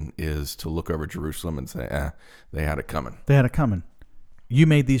sin is to look over Jerusalem and say, they had it coming. They had it coming. You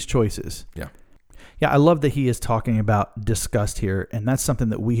made these choices. Yeah. Yeah, I love that he is talking about disgust here, and that's something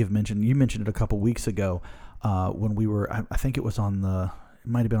that we have mentioned. You mentioned it a couple weeks ago when we were, I think it was it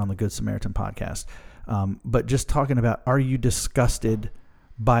might have been on the Good Samaritan podcast, but just talking about, are you disgusted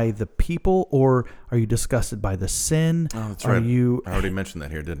by the people, or are you disgusted by the sin? Oh, that's right. I already mentioned that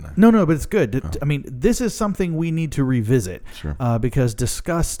here, didn't I? No, but it's good. I mean, this is something we need to revisit, because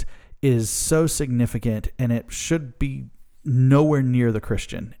disgust is so significant, and it should be nowhere near the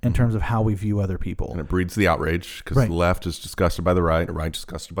Christian in terms of how we view other people. And it breeds the outrage, because the left is disgusted by the right is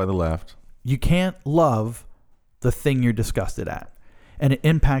disgusted by the left. You can't love the thing you're disgusted at. and it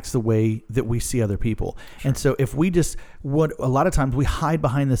impacts the way that we see other people. Sure. And so if we just, a lot of times we hide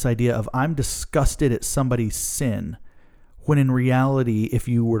behind this idea of I'm disgusted at somebody's sin, when in reality, if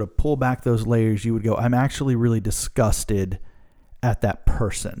you were to pull back those layers, you would go, I'm actually really disgusted at that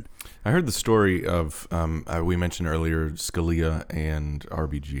person. I heard the story of, we mentioned earlier, Scalia and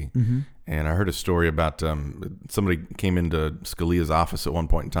RBG. Mm-hmm. And I heard a story about somebody came into Scalia's office at one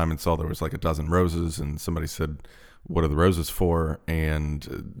point in time and saw there was like a dozen roses. And somebody said, what are the roses for?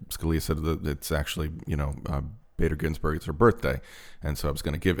 And Scalia said that it's actually, Bader Ginsburg, it's her birthday. And so I was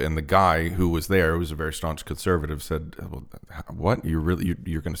going to give, and the guy who was there, who was a very staunch conservative, said, well, what? You're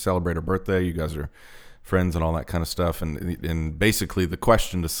going to celebrate her birthday? You guys are friends and all that kind of stuff. And basically the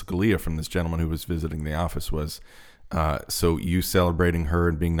question to Scalia from this gentleman who was visiting the office was, so you celebrating her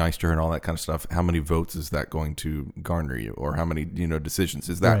and being nice to her and all that kind of stuff, how many votes is that going to garner you? Or how many, decisions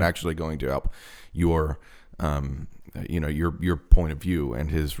is that actually going to help your, your point of view?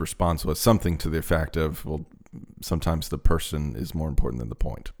 And his response was something to the effect of, well, sometimes the person is more important than the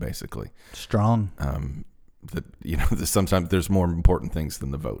point, basically. Strong. Sometimes there's more important things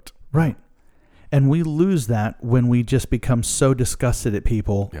than the vote. Right. And we lose that when we just become so disgusted at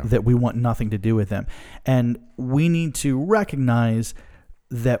people that we want nothing to do with them. And we need to recognize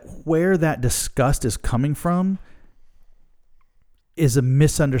that where that disgust is coming from is a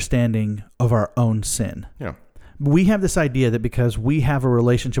misunderstanding of our own sin. Yeah. We have this idea that because we have a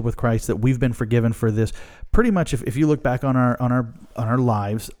relationship with Christ, that we've been forgiven for this. Pretty much, if you look back on our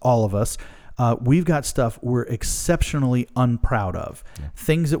lives, all of us, we've got stuff we're exceptionally unproud of. Yeah.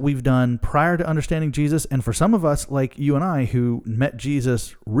 Things that we've done prior to understanding Jesus. And for some of us, like you and I, who met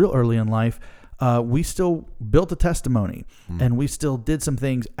Jesus real early in life, we still built a testimony and we still did some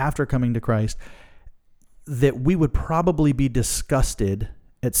things after coming to Christ that we would probably be disgusted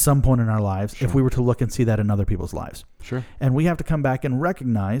at some point in our lives if we were to look and see that in other people's lives. Sure. And we have to come back and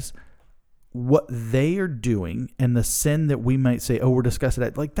recognize what they are doing and the sin that we might say, oh, we're disgusted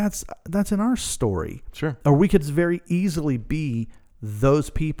at. Like that's in our story. Sure. Or we could very easily be those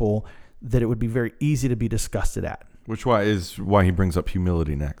people that it would be very easy to be disgusted at. Which is why he brings up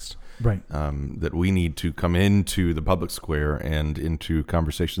humility next. Right. That we need to come into the public square and into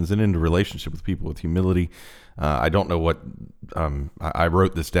conversations and into relationship with people with humility. I don't know what, I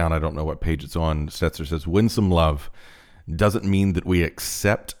wrote this down. I don't know what page it's on. Stetzer says, winsome love doesn't mean that we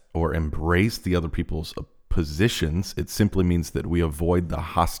accept or embrace the other people's positions. It simply means that we avoid the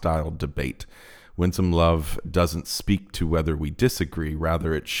hostile debate. Winsome love doesn't speak to whether we disagree.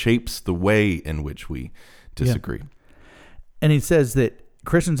 Rather, it shapes the way in which we disagree. Yeah. And he says that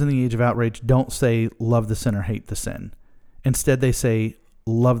Christians in the age of outrage don't say love the sinner, hate the sin. Instead, they say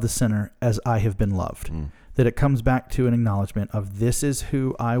love the sinner as I have been loved. That it comes back to an acknowledgement of this is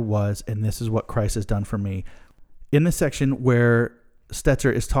who I was and this is what Christ has done for me. In the section where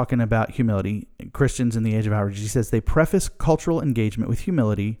Stetzer is talking about humility, Christians in the age of outrage, he says they preface cultural engagement with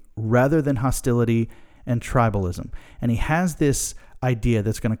humility rather than hostility and tribalism. And he has this idea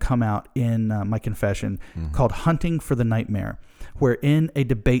that's going to come out in my confession called hunting for the nightmare, where in a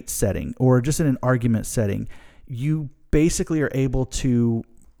debate setting or just in an argument setting, you basically are able to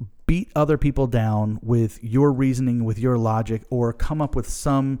beat other people down with your reasoning, with your logic, or come up with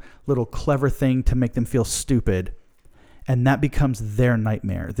some little clever thing to make them feel stupid. And that becomes their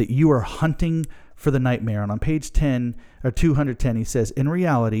nightmare, that you are hunting for the nightmare. And on page 10 or 210, he says, in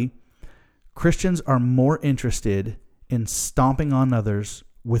reality, Christians are more interested in stomping on others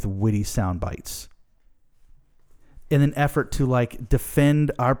with witty sound bites in an effort to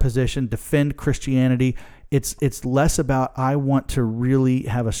defend our position, defend Christianity. It's less about I want to really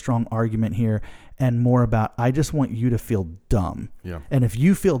have a strong argument here and more about I just want you to feel dumb. Yeah. And if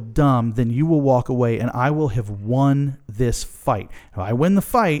you feel dumb, then you will walk away and I will have won this fight. If I win the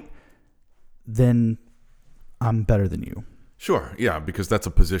fight, then I'm better than you. Sure. Yeah, because that's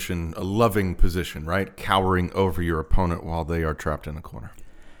a position, a loving position, right? Cowering over your opponent while they are trapped in a corner.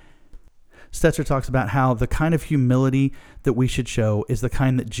 Stetzer talks about how the kind of humility that we should show is the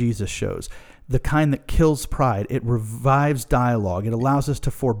kind that Jesus shows, the kind that kills pride. It revives dialogue. It allows us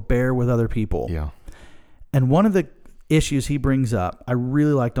to forbear with other people. Yeah. And one of the issues he brings up, I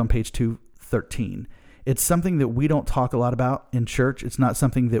really liked on page 213. It's something that we don't talk a lot about in church. It's not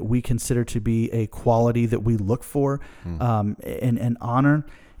something that we consider to be a quality that we look for and honor.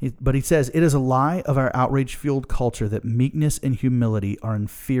 But he says, it is a lie of our outrage-fueled culture that meekness and humility are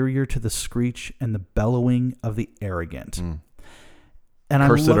inferior to the screech and the bellowing of the arrogant. And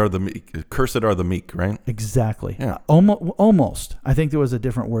Cursed are the meek, right? Exactly. Yeah. Almost. I think there was a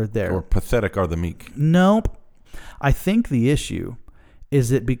different word there. Or pathetic are the meek. Nope. I think the issue is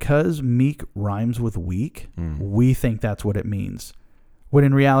that because meek rhymes with weak, we think that's what it means. When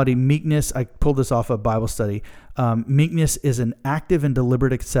in reality, meekness, I pulled this off a Bible study, meekness is an active and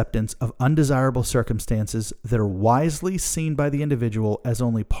deliberate acceptance of undesirable circumstances that are wisely seen by the individual as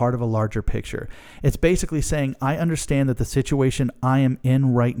only part of a larger picture. It's basically saying, I understand that the situation I am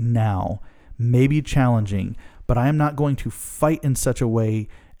in right now may be challenging, but I am not going to fight in such a way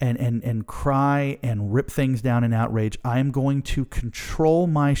and cry and rip things down in outrage. I am going to control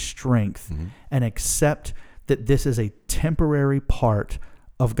my strength and accept that this is a temporary part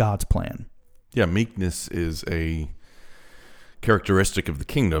of God's plan. Yeah, meekness is a characteristic of the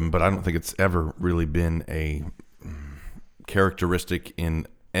kingdom, but I don't think it's ever really been a characteristic in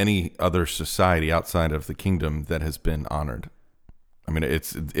any other society outside of the kingdom that has been honored. I mean,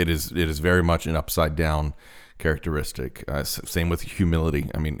 it is very much an upside down characteristic. Same with humility.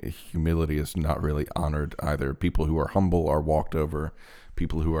 I mean, humility is not really honored either. People who are humble are walked over.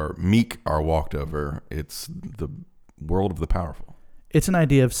 People who are meek are walked over. It's the world of the powerful. It's an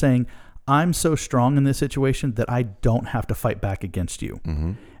idea of saying, I'm so strong in this situation that I don't have to fight back against you.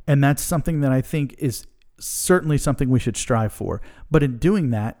 Mm-hmm. And that's something that I think is certainly something we should strive for. But in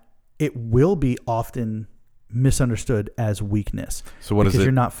doing that, it will be often misunderstood as weakness. So what is it? Because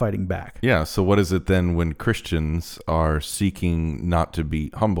you're not fighting back. Yeah. So what is it then when Christians are seeking not to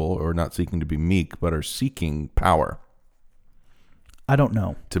be humble or not seeking to be meek, but are seeking power? I don't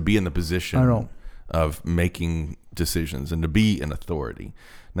know. To be in the position of making decisions and to be an authority.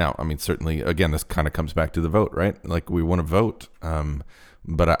 Now, I mean, certainly, again, this kind of comes back to the vote, right? Like we want to vote,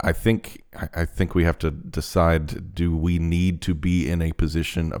 but I think we have to decide: do we need to be in a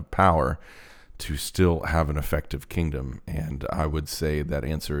position of power to still have an effective kingdom? And I would say that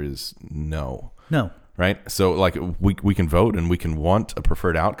answer is no. No. Right? So, like, we can vote and we can want a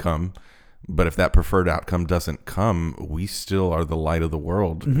preferred outcome, but if that preferred outcome doesn't come, we still are the light of the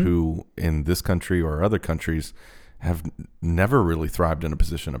world, who in this country or other countries have never really thrived in a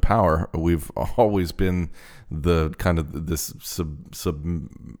position of power. We've always been the kind of this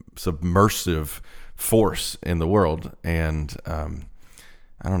submersive force in the world. And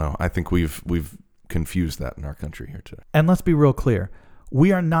I don't know. I think we've confused that in our country here today. And let's be real clear.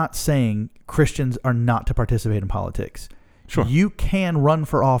 We are not saying Christians are not to participate in politics. Sure. You can run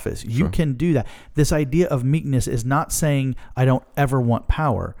for office. You can do that. This idea of meekness is not saying I don't ever want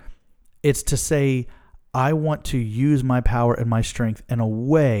power. It's to say I want to use my power and my strength in a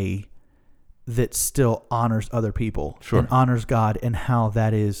way that still honors other people and honors God and how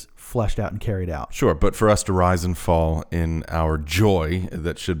that is fleshed out and carried out. Sure, but for us to rise and fall in our joy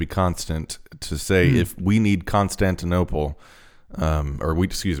that should be constant, to say if we need Constantinople,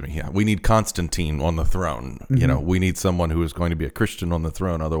 we need Constantine on the throne. You know, we need someone who is going to be a Christian on the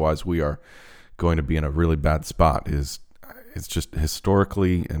throne. Otherwise, we are going to be in a really bad spot. It's just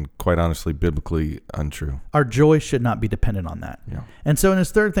historically and quite honestly, biblically untrue. Our joy should not be dependent on that. Yeah. And so in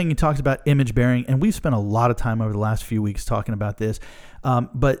his third thing, he talks about image bearing, and we've spent a lot of time over the last few weeks talking about this.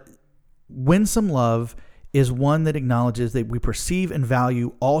 But winsome love is one that acknowledges that we perceive and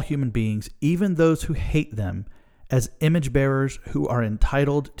value all human beings, even those who hate them, as image bearers who are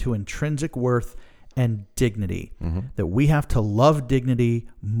entitled to intrinsic worth and dignity. That we have to love dignity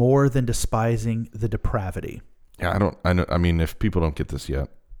more than despising the depravity. Yeah, I mean, if people don't get this yet,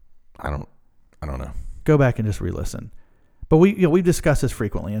 I don't know. Go back and just re-listen. But we've discussed this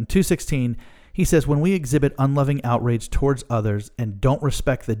frequently. In 2:16, he says, when we exhibit unloving outrage towards others and don't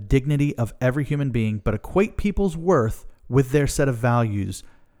respect the dignity of every human being, but equate people's worth with their set of values,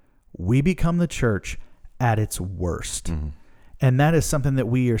 we become the church at its worst. And that is something that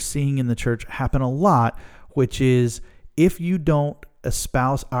we are seeing in the church happen a lot, which is if you don't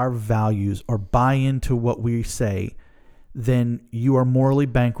espouse our values or buy into what we say, then you are morally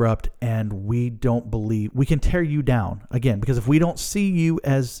bankrupt, and we don't believe we can tear you down again, because if we don't see you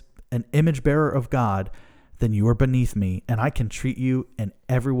as an image bearer of God, then you are beneath me, and I can treat you in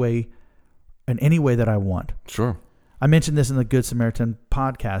every way, in any way that I want. Sure. I mentioned this in the Good Samaritan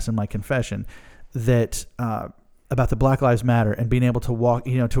podcast in my confession, that about the Black Lives Matter and being able to walk,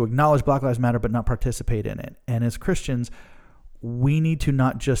 to acknowledge Black Lives Matter but not participate in it. And as Christians, we need to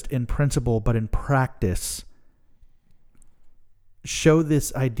not just in principle but in practice show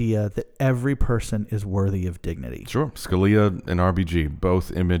this idea that every person is worthy of dignity. Sure. Scalia and RBG,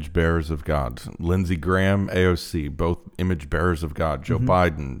 both image bearers of God. Lindsey Graham, AOC, both image bearers of God. Joe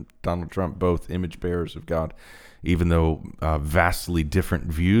Biden, Donald Trump, both image bearers of God. Even though vastly different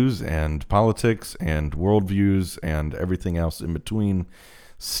views and politics and worldviews and everything else in between,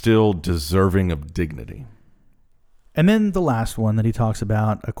 still deserving of dignity. And then the last one that he talks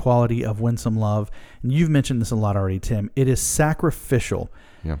about, a quality of winsome love. And you've mentioned this a lot already, Tim. It is sacrificial.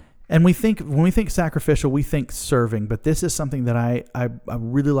 Yeah. And when we think sacrificial, we think serving, but this is something that I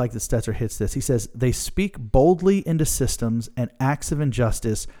really like that Stetzer hits this. He says, they speak boldly into systems and acts of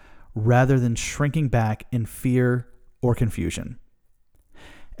injustice rather than shrinking back in fear or confusion.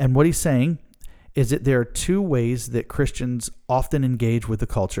 And what he's saying is that there are two ways that Christians often engage with the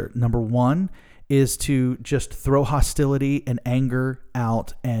culture. Number one is to just throw hostility and anger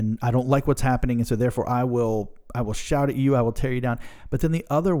out, and I don't like what's happening, and so therefore I will shout at you, I will tear you down. But then the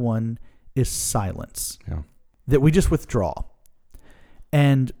other one is silence, that we just withdraw.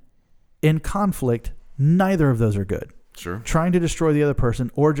 And in conflict, neither of those are good. Sure. Trying to destroy the other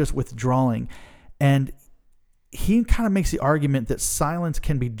person or just withdrawing. And he kind of makes the argument that silence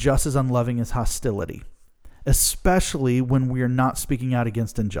can be just as unloving as hostility, especially when we are not speaking out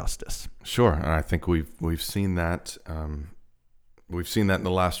against injustice. Sure, and I think we've seen that. We've seen that in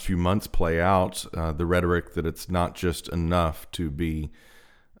the last few months play out. The rhetoric that it's not just enough to be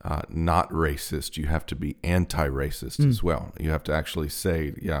not racist; you have to be anti-racist as well. You have to actually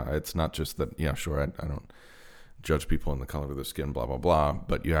say, it's not just that. Yeah, sure, I don't judge people in the color of their skin, blah, blah, blah.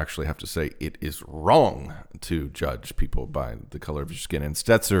 But you actually have to say it is wrong to judge people by the color of your skin. And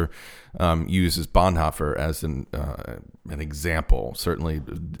Stetzer uses Bonhoeffer as an example. Certainly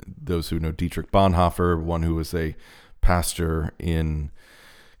those who know Dietrich Bonhoeffer, one who was a pastor in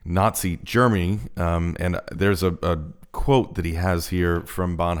Nazi Germany. And there's a quote that he has here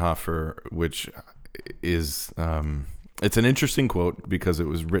from Bonhoeffer, which is... it's an interesting quote because it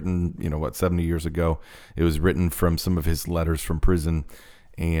was written, 70 years ago. It was written from some of his letters from prison,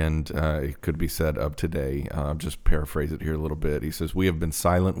 and it could be said of today. I'll just paraphrase it here a little bit. He says, "We have been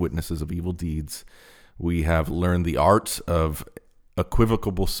silent witnesses of evil deeds. We have learned the art of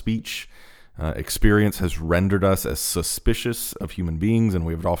equivocal speech. Experience has rendered us as suspicious of human beings, and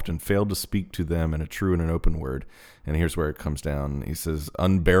we have often failed to speak to them in a true and an open word." And here's where it comes down. He says,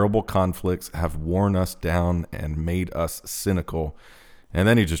 "Unbearable conflicts have worn us down and made us cynical." And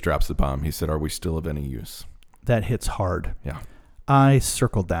then he just drops the bomb. He said, "Are we still of any use?" That hits hard. Yeah. I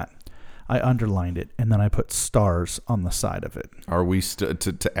circled that. I underlined it, and then I put stars on the side of it. Are we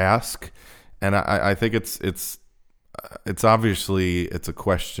to ask? And I think it's obviously it's a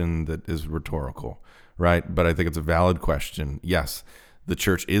question that is rhetorical, right? But I think it's a valid question. Yes, the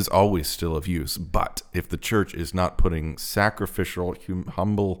church is always still of use, but if the church is not putting sacrificial,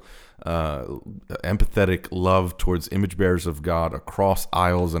 humble, empathetic love towards image bearers of God across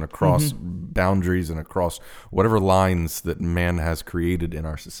aisles and across boundaries and across whatever lines that man has created in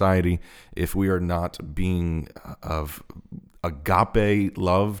our society, if we are not being of agape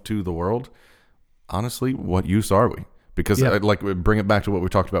love to the world, honestly, what use are we? Because bring it back to what we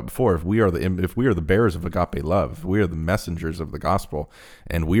talked about before. If we are the bearers of agape love, if we are the messengers of the gospel,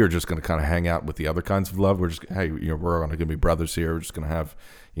 and we are just going to kind of hang out with the other kinds of love, we're just we're going to be brothers here. We're just going to have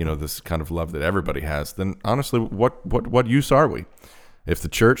this kind of love that everybody has. Then honestly, what use are we? If the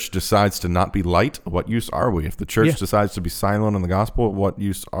church decides to not be light, what use are we? If the church decides to be silent on the gospel, what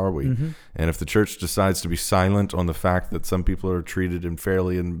use are we? And if the church decides to be silent on the fact that some people are treated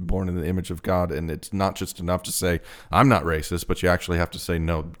unfairly and born in the image of God, and it's not just enough to say, I'm not racist, but you actually have to say,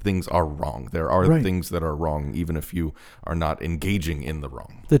 no, things are wrong. There are things that are wrong, even if you are not engaging in the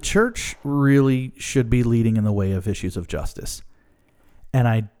wrong. The church really should be leading in the way of issues of justice. And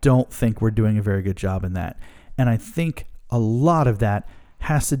I don't think we're doing a very good job in that. And I think a lot of that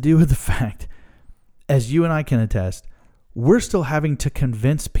has to do with the fact, as you and I can attest, we're still having to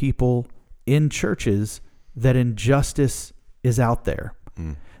convince people in churches that injustice is out there.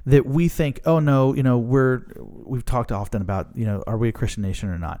 That we think, oh no, we've talked often about, are we a Christian nation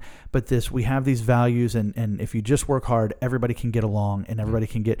or not? But we have these values, and if you just work hard, everybody can get along and everybody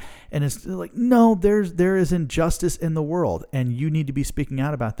can get, and it's like, no, there is injustice in the world, and you need to be speaking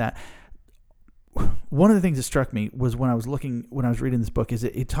out about that. One of the things that struck me was when I was reading this book is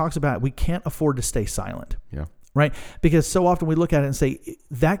it talks about we can't afford to stay silent. Yeah. Right? Because so often we look at it and say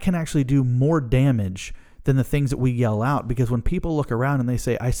that can actually do more damage than the things that we yell out. Because when people look around and they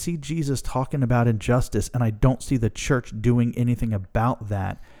say, I see Jesus talking about injustice and I don't see the church doing anything about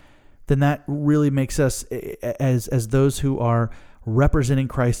that, then that really makes us, as those who are representing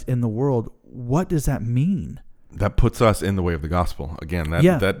Christ in the world, what does that mean? That puts us in the way of the gospel. Again,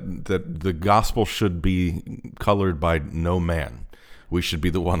 that the gospel should be colored by no man. We should be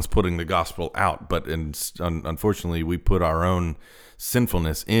the ones putting the gospel out. But unfortunately, we put our own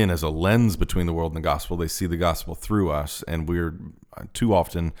sinfulness in as a lens between the world and the gospel. They see the gospel through us, and we're too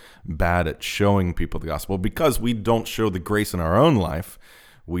often bad at showing people the gospel because we don't show the grace in our own life.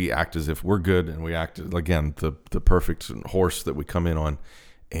 We act as if we're good, and we act, again, the perfect horse that we come in on.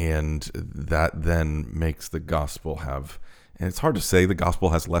 And that then makes the gospel have And it's hard to say the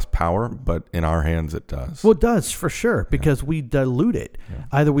gospel has less power, but in our hands it does. Well, it does for sure, because we dilute it. Yeah.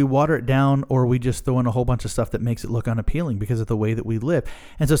 Either we water it down or we just throw in a whole bunch of stuff that makes it look unappealing because of the way that we live.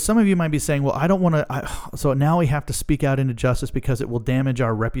 And so some of you might be saying, well, I don't want to, so now we have to speak out into justice because it will damage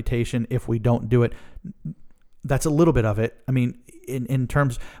our reputation if we don't do it. That's a little bit of it. I mean, in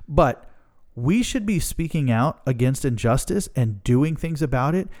terms, but we should be speaking out against injustice and doing things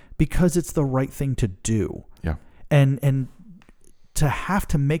about it because it's the right thing to do. Yeah. And to have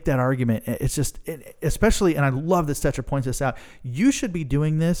to make that argument, it's just, especially, and I love that Stetzer points this out, you should be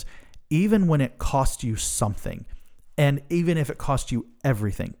doing this even when it costs you something. And even if it costs you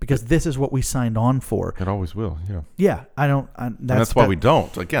everything, because this is what we signed on for. It always will, yeah. Yeah, that's why we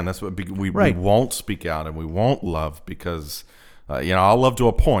don't. Again, that's what we won't speak out and we won't love because, I'll love to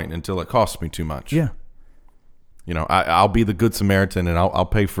a point until it costs me too much. Yeah. I'll be the good Samaritan and I'll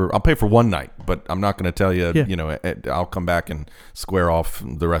pay for one night, but I'm not going to tell you, I'll come back and square off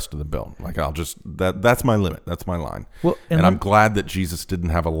the rest of the bill. Like that's my limit. That's my line. Well, and I'm glad that Jesus didn't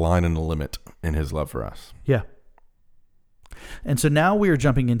have a line and a limit in his love for us. Yeah. And so now we are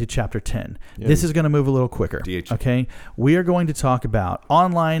jumping into chapter 10. Yeah, this is going to move a little quicker. Okay. We are going to talk about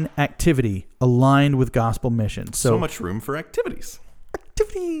online activity aligned with gospel mission. So much room for activities.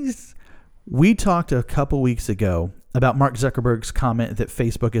 We talked a couple weeks ago about Mark Zuckerberg's comment that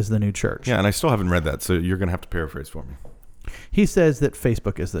Facebook is the new church. Yeah, and I still haven't read that, so you're going to have to paraphrase for me. He says that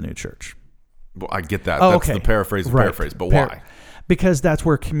Facebook is the new church. Well, I get that. That's the paraphrase, but why? Because that's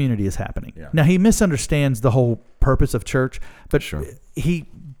where community is happening. Yeah. Now, he misunderstands the whole purpose of church, but he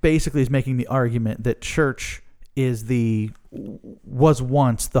basically is making the argument that church was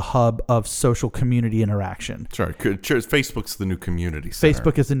once the hub of social community interaction. Sorry, Facebook's the new community center.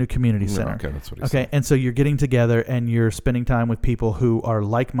 Facebook is the new community center. Okay, that's what he said. And so you're getting together and you're spending time with people who are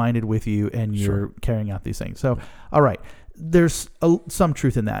like-minded with you and you're carrying out these things. So, all right, there's some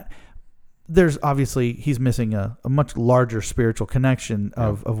truth in that. There's obviously, he's missing a much larger spiritual connection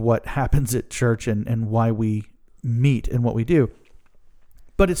of what happens at church and why we meet and what we do.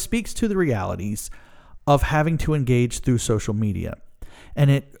 But it speaks to the realities of having to engage through social media.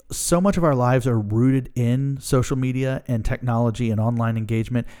 And so much of our lives are rooted in social media and technology and online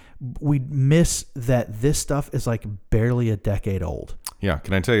engagement. We miss that this stuff is like barely a decade old. Yeah.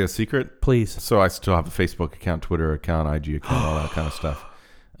 Can I tell you a secret? Please. So I still have a Facebook account, Twitter account, IG account, all that kind of stuff.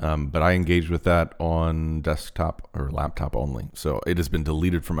 But I engage with that on desktop or laptop only. So it has been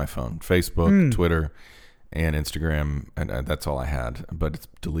deleted from my phone. Facebook, Twitter, and Instagram, and that's all I had. But it's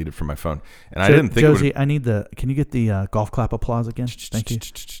deleted from my phone. And I didn't think Josie, I need can you get the golf clap applause again? Thank you.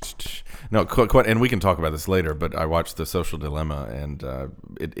 No, and we can talk about this later, but I watched The Social Dilemma, and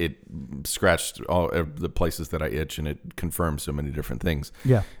it scratched all the places that I itch, and it confirmed so many different things.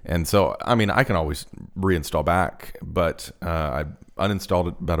 Yeah. And so, I mean, I can always reinstall back, but I uninstalled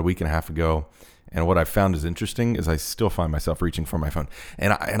it about a week and a half ago. And what I found is interesting is I still find myself reaching for my phone.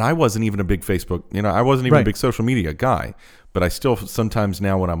 And I wasn't even a big Facebook, I wasn't even a big social media guy, but I still sometimes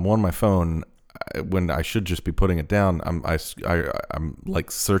now when I'm on my phone, when I should just be putting it down, I'm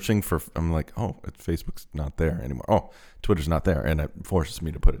like searching for, I'm like, oh, Facebook's not there anymore. Oh, Twitter's not there. And it forces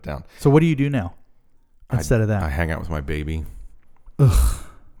me to put it down. So what do you do now instead of that? I hang out with my baby. Ugh.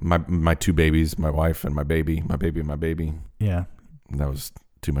 My two babies, my wife and my baby and my baby. Yeah. That was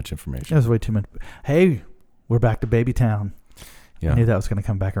too much information. That was way too much. Hey, we're back to Baby Town. Yeah. I knew that was going to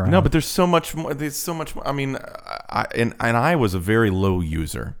come back around. No, but there's so much more. There's so much more. I mean, I was a very low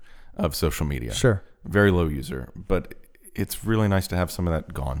user of social media. Sure. Very low user. But it's really nice to have some of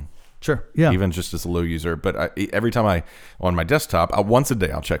that gone. Sure. Yeah. Even just as a low user. But every time on my desktop, once a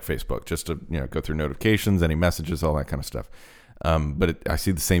day, I'll check Facebook just to go through notifications, any messages, all that kind of stuff. But I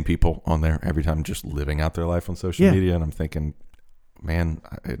see the same people on there every time just living out their life on social media. And I'm thinking, man,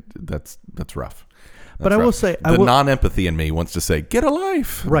 that's rough. But I will say, the non-empathy in me wants to say, get a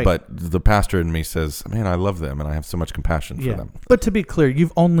life. Right. But the pastor in me says, man, I love them and I have so much compassion for them. But to be clear,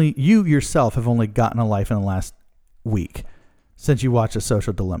 you yourself have only gotten a life in the last week since you watched A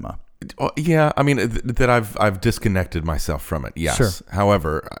Social Dilemma. Yeah. I mean, that I've disconnected myself from it. Yes. Sure.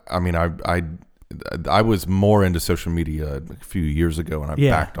 However, I mean, I was more into social media a few years ago and I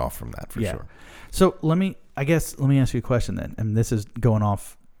backed off from that for sure. So let me ask you a question then. And this is going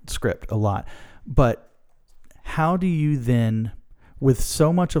off script a lot, but how do you then, with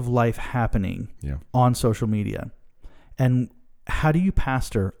so much of life happening on social media, and how do you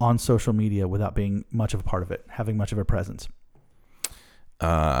pastor on social media without being much of a part of it, having much of a presence?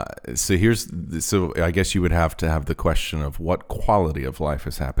 So I guess you would have to have the question of what quality of life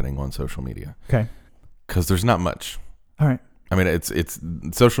is happening on social media. Okay. Because there's not much. All right. I mean, it's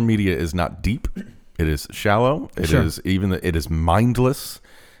social media is not deep. It is shallow. It is mindless.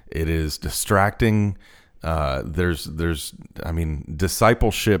 It is distracting.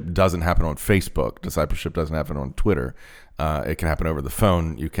 Discipleship doesn't happen on Facebook. Discipleship doesn't happen on Twitter. It can happen over the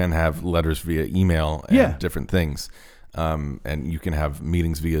phone. You can have letters via email and different things. And you can have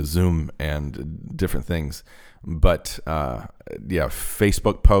meetings via Zoom and different things. But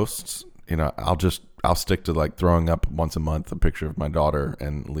Facebook posts, I'll stick to like throwing up once a month a picture of my daughter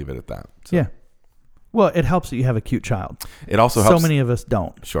and leave it at that. So. Yeah. Well, it helps that you have a cute child. It also helps. So many of us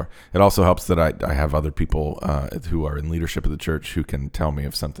don't. Sure. It also helps that I have other people who are in leadership of the church who can tell me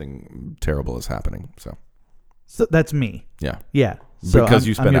if something terrible is happening. So that's me. Yeah. Yeah. So because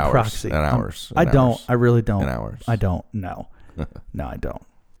you spend hours proxy. and hours. I don't. I really don't. And hours. I don't. No. No, I don't.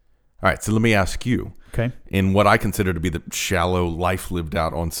 All right. So let me ask you. Okay. In what I consider to be the shallow life lived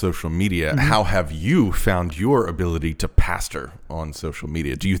out on social media, how have you found your ability to pastor on social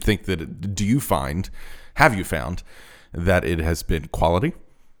media? Have you found that it has been quality?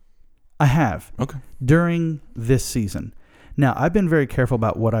 I have. Okay. During this season. Now, I've been very careful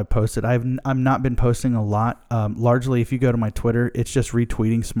about what I've posted. I've not been posting a lot. Largely, if you go to my Twitter, it's just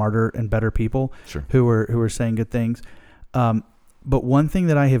retweeting smarter and better people who are saying good things. But one thing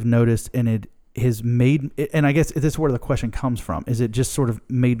that I have noticed, and it has made, and I guess this is where the question comes from, is it just sort of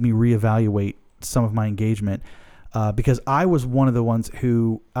made me reevaluate some of my engagement. Because I was one of the ones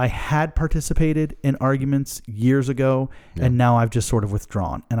who I had participated in arguments years ago, and now I've just sort of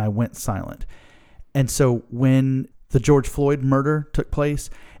withdrawn and I went silent. And so when the George Floyd murder took place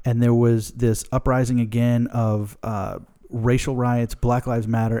and there was this uprising again of racial riots, Black Lives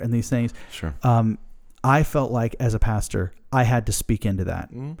Matter, and these things, I felt like as a pastor, I had to speak into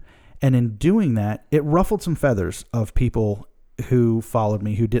that. Mm. And in doing that, it ruffled some feathers of people who followed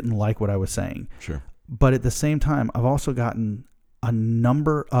me who didn't like what I was saying. Sure. But at the same time, I've also gotten a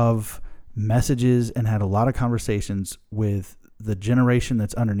number of messages and had a lot of conversations with the generation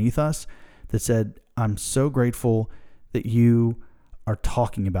that's underneath us that said, I'm so grateful that you are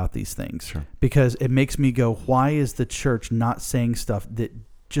talking about these things. Sure. Because it makes me go, why is the church not saying stuff that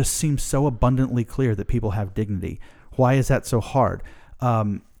just seems so abundantly clear that people have dignity? Why is that so hard?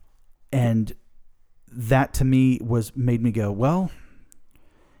 And that to me made me go, well,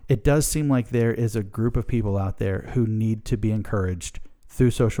 it does seem like there is a group of people out there who need to be encouraged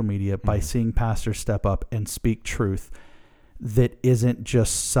through social media by seeing pastors step up and speak truth that isn't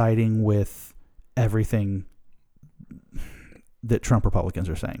just siding with everything that Trump Republicans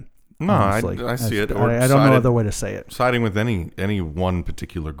are saying. No, I see it. Or I don't know other way to say it. Siding with any one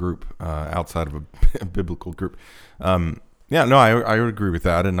particular group outside of a biblical group. I would agree with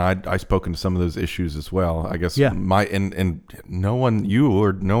that, and I've spoken to some of those issues as well. I guess and no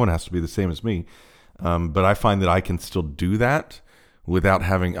one has to be the same as me, but I find that I can still do that without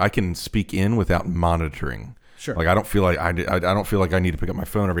I can speak in without monitoring. Sure. Like I don't feel like I don't feel like I need to pick up my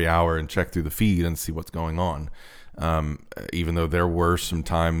phone every hour and check through the feed and see what's going on. Even though there were some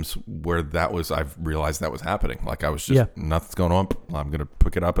times where I've realized that was happening. Like I was just nothing's going on. I'm going to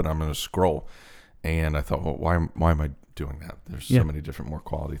pick it up and I'm going to scroll. And I thought, well, why am I doing that? There's so many different, more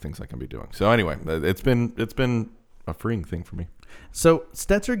quality things I can be doing. So anyway, it's been a freeing thing for me. So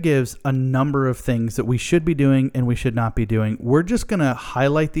Stetzer gives a number of things that we should be doing and we should not be doing. We're just going to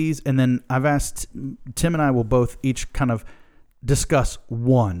highlight these, and then I've asked Tim and I will both each kind of discuss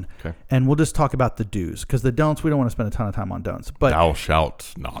one, and we'll just talk about the do's, because the don'ts, we don't want to spend a ton of time on don'ts. But thou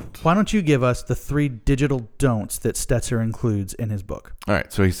shalt not. Why don't you give us the 3 digital don'ts that Stetzer includes in his book? All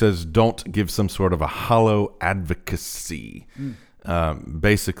right. So he says, don't give some sort of a hollow advocacy.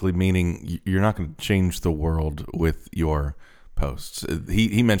 Basically meaning you're not going to change the world with your posts.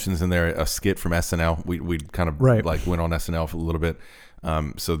 He mentions in there a skit from SNL. We kind of like went on SNL for a little bit.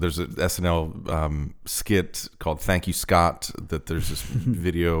 So there's an SNL skit called Thank You, Scott, that there's this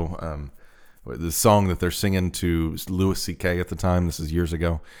video, the song that they're singing to Louis C.K. at the time. This is years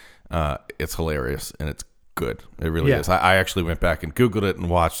ago. It's hilarious, and it's good. It really is. I actually went back and Googled it and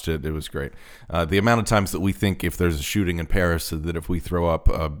watched it. It was great. The amount of times that we think if there's a shooting in Paris that if we throw up,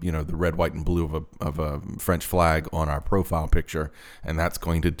 the red, white, and blue of a French flag on our profile picture, and that's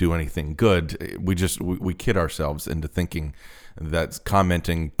going to do anything good, we kid ourselves into thinking that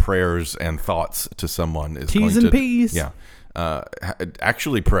commenting prayers and thoughts to someone is T's and P's. Yeah.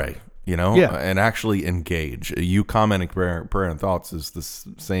 Actually pray, and actually engage. You commenting prayer and thoughts is the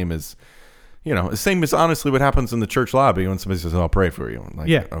same as, same as honestly what happens in the church lobby when somebody says, I'll pray for you. Like,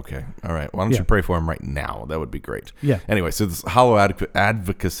 okay. All right. Why don't you pray for him right now? That would be great. Yeah. Anyway, so this hollow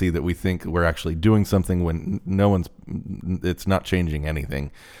advocacy that we think we're actually doing something when it's not changing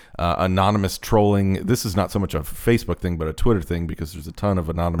anything. anonymous trolling. This is not so much a Facebook thing, but a Twitter thing, because there's a ton of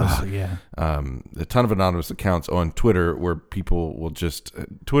anonymous, accounts on Twitter where people will just.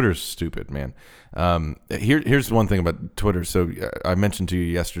 Twitter's stupid, man. Here's one thing about Twitter. So I mentioned to you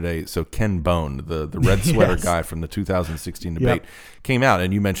yesterday. So Ken Bone, the red sweater guy from the 2016 debate, came out,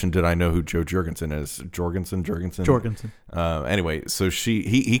 and you mentioned, did I know who Joe Jorgensen is? Jorgensen. Anyway, so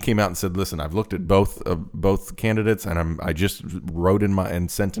he came out and said, listen, I've looked at both candidates, and I just wrote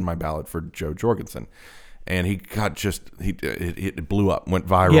and sent in my ballot for Joe Jorgensen. And he got it blew up, went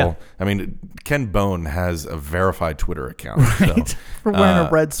viral. Yeah. I mean, Ken Bone has a verified Twitter account, right? So, for wearing a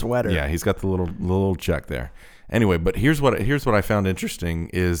red sweater. Yeah, he's got the little check there. Anyway, but here's what I found interesting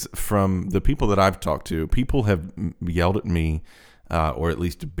is, from the people that I've talked to, people have yelled at me, or at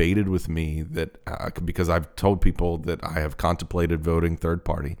least debated with me, that because I've told people that I have contemplated voting third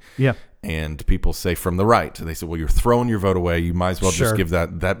party. Yeah. And people say, from the right, they say, well, you're throwing your vote away. You might as well just give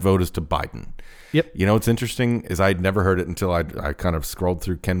that vote is to Biden. Yep. You know what's interesting is I'd never heard it until I kind of scrolled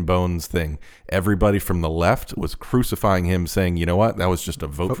through Ken Bone's thing. Everybody from the left was crucifying him, saying, you know what, that was just a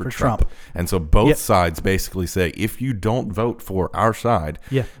vote for Trump. And so both sides basically say, if you don't vote for our side,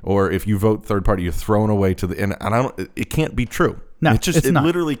 or if you vote third party, you're thrown away to the end. And it can't be true. No, it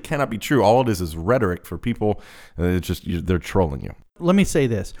literally cannot be true. All it is rhetoric for people. They're trolling you. Let me say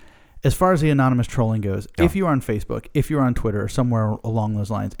this. As far as the anonymous trolling goes, if you're on Facebook, if you're on Twitter, or somewhere along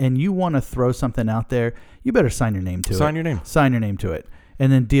those lines, and you want to throw something out there, you better sign your name to it. Sign your name to it,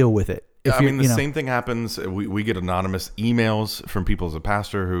 and then deal with it. The same thing happens. We get anonymous emails from people as a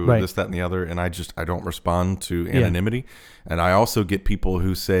pastor who this, that, and the other, and I don't respond to anonymity. And I also get people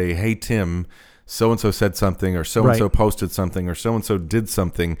who say, hey, Tim, so-and-so said something, or so-and-so posted something, or so-and-so did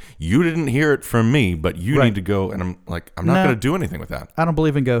something. You didn't hear it from me, but you need to go. And I'm like, I'm not going to do anything with that. I don't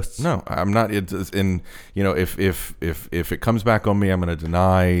believe in ghosts. No, I'm not. If it comes back on me, I'm going to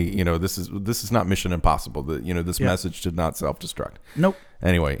deny, this is not Mission Impossible. This message did not self-destruct. Nope.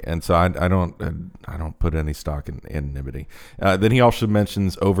 Anyway, and so I don't put any stock in anonymity. Then he also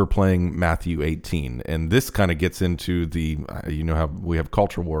mentions overplaying Matthew 18, and this kind of gets into the how we have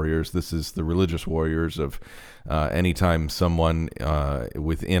culture warriors. This is the religious warriors of anytime someone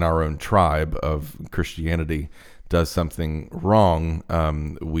within our own tribe of Christianity does something wrong,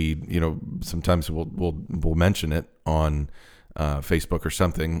 we sometimes we'll mention it on Facebook or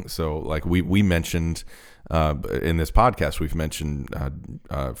something. So like we mentioned. In this podcast, we've mentioned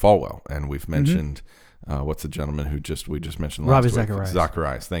Falwell, and we've mentioned what's the gentleman who we just mentioned last week?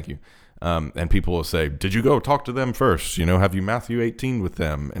 Zacharias, thank you. And people will say, "Did you go talk to them first? Have you Matthew 18 with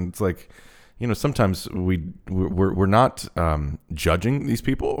them?" And it's like, sometimes we're not judging these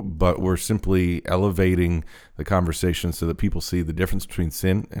people, but we're simply elevating the conversation so that people see the difference between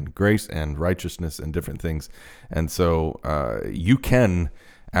sin and grace and righteousness and different things. And so you can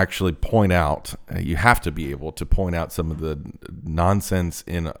actually point out, you have to be able to point out some of the nonsense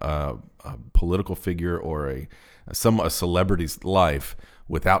in a political figure or a celebrity's life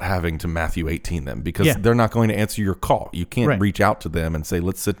without having to Matthew 18 them, because they're not going to answer your call. You can't reach out to them and say,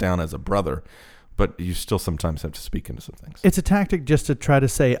 let's sit down as a brother, but you still sometimes have to speak into some things. It's a tactic just to try to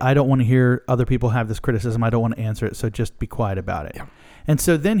say, I don't want to hear other people have this criticism. I don't want to answer it, so just be quiet about it. Yeah. And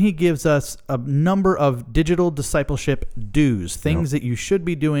so then he gives us a number of digital discipleship do's, things that you should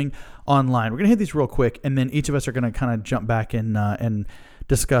be doing online. We're going to hit these real quick, and then each of us are going to kind of jump back and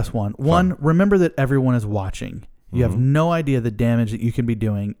discuss one. One, remember that everyone is watching. You have no idea the damage that you can be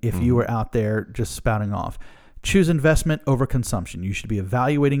doing if you are out there just spouting off. Choose investment over consumption. You should be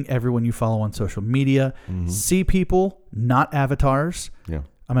evaluating everyone you follow on social media. See people, not avatars. Yeah,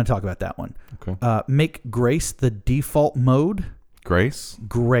 I'm going to talk about that one. Okay. Make grace the default mode. Grace?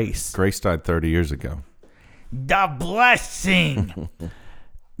 Grace died 30 years ago. The blessing.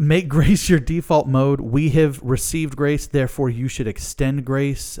 Make grace your default mode. We have received grace, therefore you should extend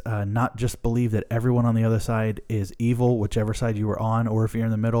grace, not just believe that everyone on the other side is evil, whichever side you were on, or if you're in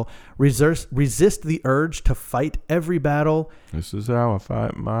the middle. Resist the urge to fight every battle. This is how I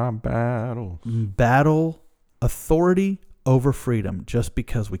fight my battles. Battle authority over freedom. Just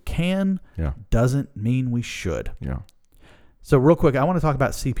because we can doesn't mean we should. Yeah. So real quick, I want to talk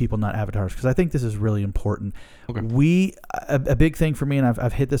about see people, not avatars, because I think this is really important. Okay. A big thing for me, and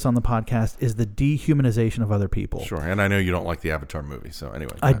I've hit this on the podcast, is the dehumanization of other people. Sure, and I know you don't like the Avatar movie, so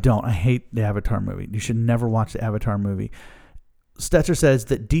anyway. I don't. I hate the Avatar movie. You should never watch the Avatar movie. Stetzer says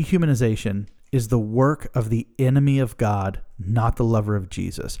that dehumanization is the work of the enemy of God, not the lover of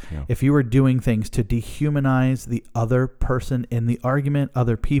Jesus. Yeah. If you are doing things to dehumanize the other person in the argument,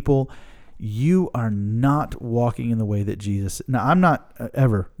 other people, you are not walking in the way that Jesus. Now, I'm not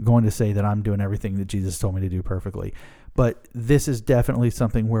ever going to say that I'm doing everything that Jesus told me to do perfectly, But this is definitely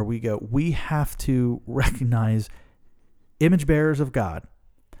something where we have to recognize image bearers of God,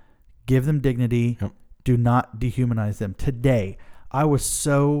 give them dignity, do not dehumanize them. Today, I was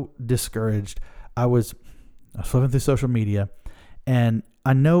so discouraged. I was flipping through social media, and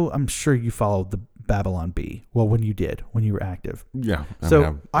I'm sure you followed the Babylon Bee. Well, when you were active. Yeah.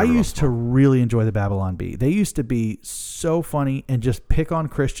 I used to really enjoy the Babylon Bee. They used to be so funny and just pick on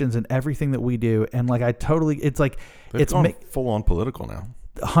Christians and everything that we do. And like, it's like, they've gone full on political now.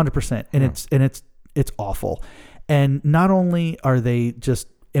 100%. And it's awful. And not only are they just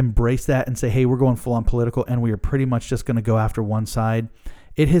embrace that and say, hey, we're going full on political and we are pretty much just going to go after one side.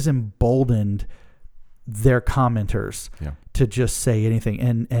 It has emboldened their commenters to just say anything.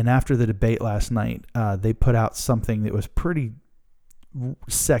 And after the debate last night, they put out something that was pretty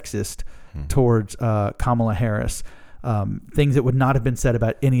sexist towards Kamala Harris. Things that would not have been said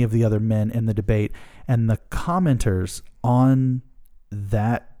about any of the other men in the debate. And the commenters on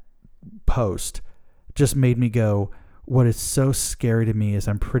that post just made me go, what is so scary to me is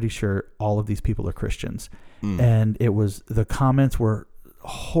I'm pretty sure all of these people are Christians. And the comments were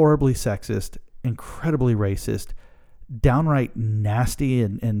horribly sexist, incredibly racist, downright nasty,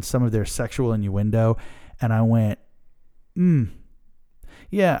 and some of their sexual innuendo. And I went,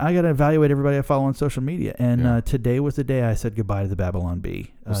 yeah, I got to evaluate everybody I follow on social media. And today was the day I said goodbye to the Babylon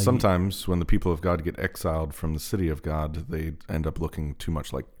Bee. Well, sometimes when the people of God get exiled from the city of God, they end up looking too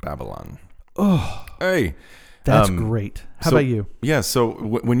much like Babylon. Oh, hey, that's great. How about you? Yeah. So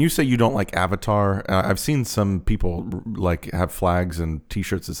when you say you don't like Avatar, I've seen some people like have flags and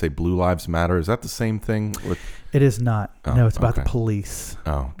T-shirts that say "Blue Lives Matter." Is that the same thing? It is not. No, it's about the police.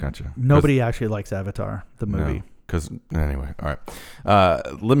 Oh, gotcha. Nobody actually likes Avatar, the movie. No. Because anyway, all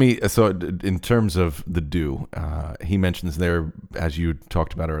right. So in terms of the he mentions there, as you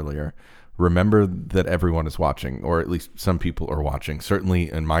talked about earlier, remember that everyone is watching, or at least some people are watching.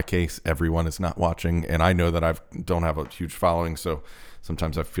 Certainly in my case, everyone is not watching. And I know that I don't have a huge following. So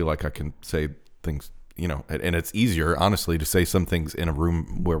sometimes I feel like I can say things, and it's easier, honestly, to say some things in a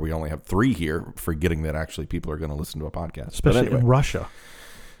room where we only have 3 here, forgetting that actually people are going to listen to a podcast. Especially in Russia.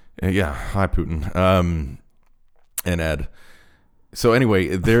 Yeah. Hi, Putin. And Ed. So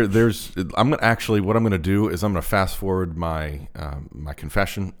anyway, what I'm gonna do is I'm gonna fast forward my my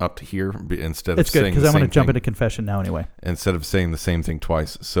confession up to here instead of it's good saying because I'm gonna jump into confession now anyway. Instead of saying the same thing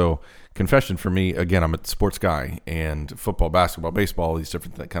twice. So confession for me, again, I'm a sports guy, and football, basketball, baseball, these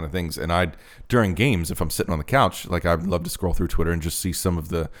different kind of things. And during games, if I'm sitting on the couch, like I'd love to scroll through Twitter and just see some of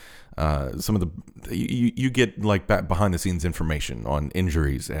the you get like behind the scenes information on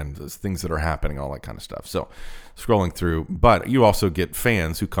injuries and things that are happening, all that kind of stuff. So scrolling through, but you also get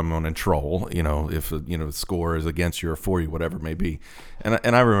fans who come on and troll, if the score is against you or for you, whatever it may be. And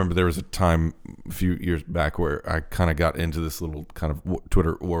I remember there was a time a few years back where I kind of got into this little kind of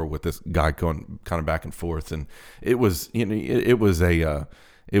Twitter war with this guy going kind of back and forth, and it was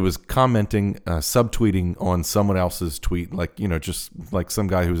it was commenting, subtweeting on someone else's tweet, like, just like some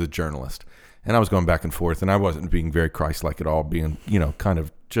guy who's a journalist. And I was going back and forth, and I wasn't being very Christ-like at all, being, kind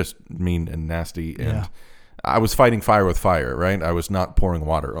of just mean and nasty. And I was fighting fire with fire, right? I was not pouring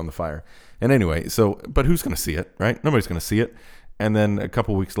water on the fire. And anyway, but who's going to see it, right? Nobody's going to see it. And then a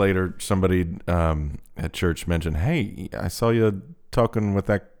couple weeks later, somebody at church mentioned, hey, I saw you talking with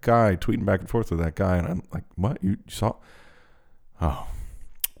that guy, tweeting back and forth with that guy. And I'm like, what? You saw? Oh.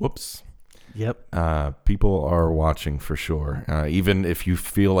 Whoops. Yep. People are watching for sure. Even if you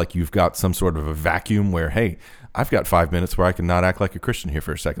feel like you've got some sort of a vacuum where, hey, I've got 5 minutes where I can not act like a Christian here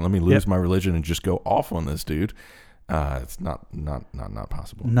for a second. Let me lose my religion and just go off on this dude. It's not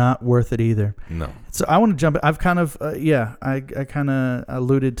possible. Not worth it either. No. So I want to jump. I've kind of, I kind of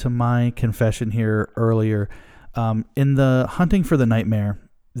alluded to my confession here earlier. In the Hunting for the Nightmare,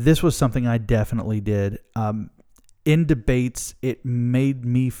 this was something I definitely did. In debates, it made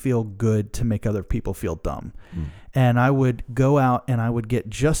me feel good to make other people feel dumb. And I would go out and I would get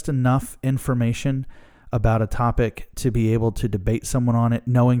just enough information about a topic to be able to debate someone on it,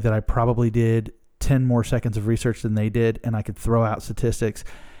 knowing that I probably did 10 more seconds of research than they did, and I could throw out statistics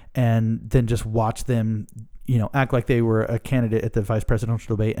and then just watch them, act like they were a candidate at the vice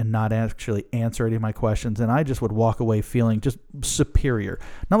presidential debate and not actually answer any of my questions. And I just would walk away feeling just superior,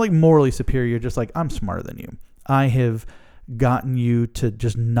 not like morally superior, just like I'm smarter than you. I have gotten you to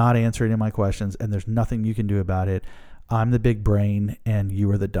just not answer any of my questions, and there's nothing you can do about it. I'm the big brain, and you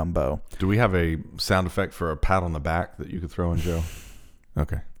are the Dumbo. Do we have a sound effect for a pat on the back that you could throw in, Joe?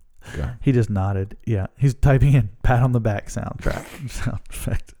 Okay. Go. He just nodded. Yeah, he's typing in pat on the back sound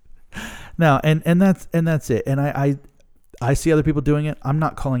effect. Now, and that's it. And I see other people doing it. I'm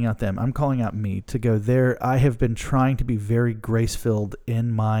not calling out them. I'm calling out me to go there. I have been trying to be very grace-filled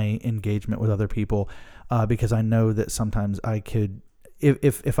in my engagement with other people because I know that sometimes I could,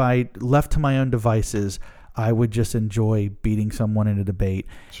 if I left to my own devices, I would just enjoy beating someone in a debate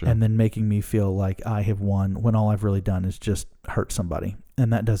and then making me feel like I have won when all I've really done is just hurt somebody.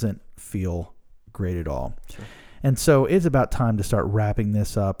 And that doesn't feel great at all. Sure. And so it's about time to start wrapping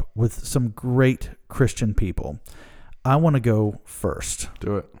this up with some great Christian people. I want to go first.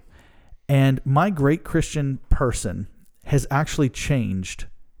 Do it. And my great Christian person has actually changed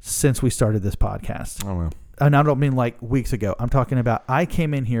since we started this podcast. Oh, well. And I don't mean like weeks ago. I'm talking about I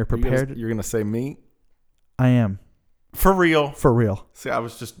came in here prepared. You're going to say me? I am. For real? For real. See, I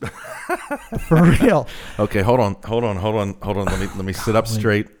was just... For real. Okay, hold on. Let me sit up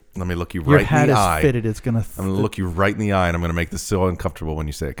straight. Let me look you Your right hat in the is eye. fitted. It's gonna. I'm going to look you right in the eye, and I'm going to make this so uncomfortable when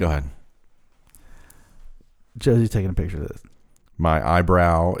you say it. Go ahead. Josie's taking a picture of this. My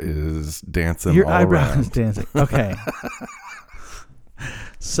eyebrow is dancing. Your all eyebrow around. is dancing. Okay.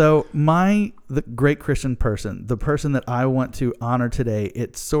 So the great Christian person, the person that I want to honor today,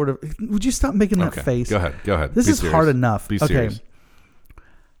 it's sort of. Would you stop making that face? Go ahead. This is serious. Hard enough. Be serious. Okay.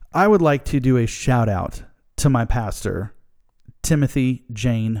 I would like to do a shout out to my pastor, Timothy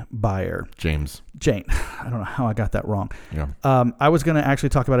Jane Byer. Jane. I don't know how I got that wrong. Yeah. I was going to actually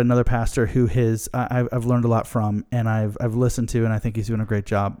talk about another pastor who I've learned a lot from, and I've listened to, and I think he's doing a great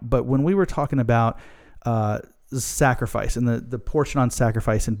job. But when we were talking about sacrifice and the portion on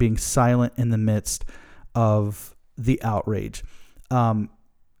sacrifice and being silent in the midst of the outrage,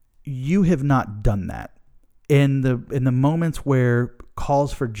 you have not done that in the moments where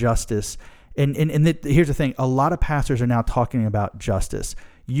calls for justice. And here's the thing. A lot of pastors are now talking about justice.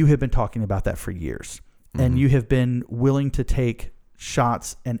 You have been talking about that for years. Mm-hmm. And you have been willing to take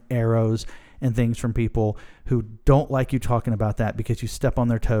shots and arrows and things from people who don't like you talking about that because you step on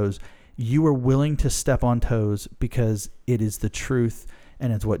their toes. You are willing to step on toes because it is the truth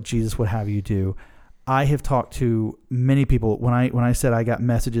and it's what Jesus would have you do. I have talked to many people when I said I got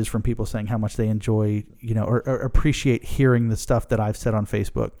messages from people saying how much they enjoy, or appreciate hearing the stuff that I've said on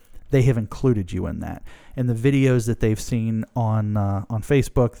Facebook. They have included you in that. And the videos that they've seen on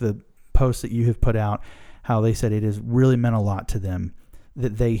Facebook, the posts that you have put out, how they said it has really meant a lot to them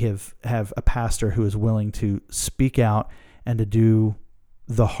that they have a pastor who is willing to speak out and to do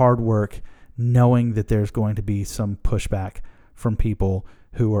the hard work, knowing that there's going to be some pushback from people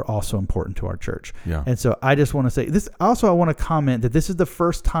who are also important to our church. Yeah. And so I just want to say this. Also, I want to comment that this is the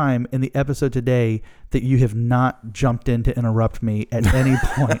first time in the episode today that you have not jumped in to interrupt me at any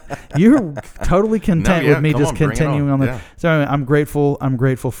point. You're totally content with me just continuing on. Yeah. So anyway, I'm grateful. I'm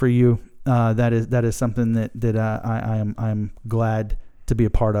grateful for you. That is something that I'm glad to be a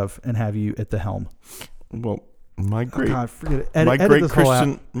part of and have you at the helm. Well, my great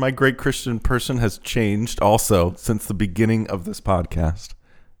Christian person has changed also since the beginning of this podcast.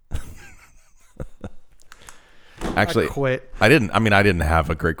 Actually, I didn't have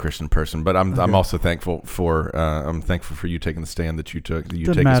a great Christian person, but I'm also thankful for you taking the stand that you took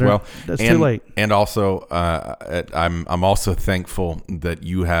as well. That's too late. And also, I'm also thankful that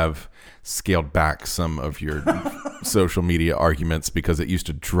you have scaled back some of your social media arguments because it used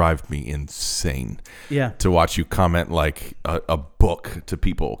to drive me insane. Yeah. To watch you comment like a book to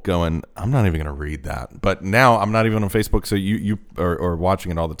people going, I'm not even going to read that. But now I'm not even on Facebook, so you are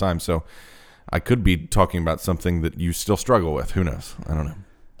watching it all the time. So I could be talking about something that you still struggle with. Who knows? I don't know.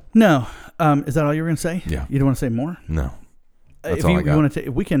 No. Is that all you were going to say? Yeah. You don't want to say more? No. If you want to,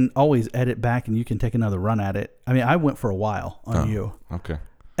 we can always edit back and you can take another run at it. I mean, I went for a while on you. Okay.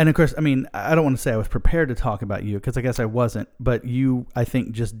 And of course, I mean, I don't want to say I was prepared to talk about you because I guess I wasn't, but you, I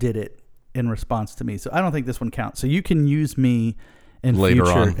think, just did it in response to me. So I don't think this one counts. So you can use me in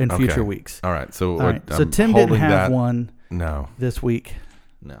future weeks. All right. So So Tim didn't have one this week.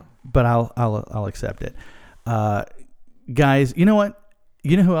 No. But I'll accept it. Guys, you know what?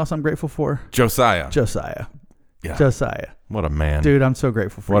 You know who else I'm grateful for? Josiah. Yeah. Josiah. What a man. Dude, I'm so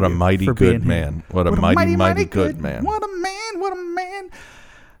grateful for you. What a mighty good man. What a mighty good man. What a man.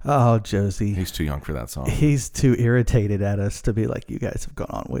 Oh, Josie. He's too young for that song. He's too irritated at us to be like, you guys have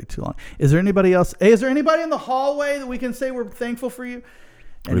gone on way too long. Is there anybody else? Hey, is there anybody in the hallway that we can say we're thankful for you?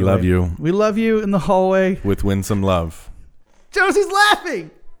 Anyway, we love you. We love you in the hallway. With winsome love. Josie's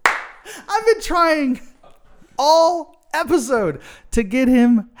laughing. I've been trying all episode to get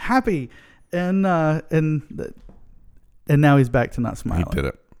him happy. And now he's back to not smiling.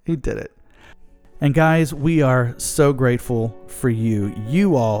 He did it. And guys, we are so grateful for you.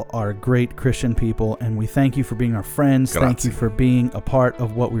 You all are great Christian people, and we thank you for being our friends. Grazie. Thank you for being a part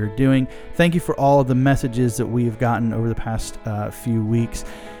of what we're doing. Thank you for all of the messages that we've gotten over the past few weeks.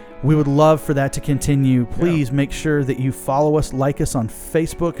 We would love for that to continue. Please make sure that you follow us, like us on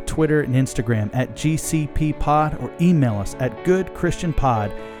Facebook, Twitter, and Instagram at GCPPod, or email us at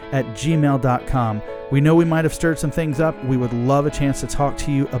goodchristianpod@gmail.com. We know we might have stirred some things up. We would love a chance to talk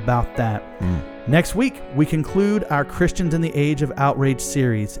to you about that. Next week, we conclude our Christians in the Age of Outrage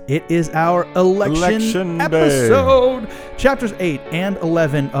series. It is our election episode. Chapters 8 and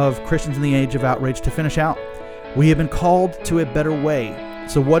 11 of Christians in the Age of Outrage to finish out. We have been called to a better way.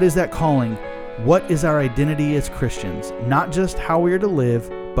 So what is that calling? What is our identity as Christians? Not just how we are to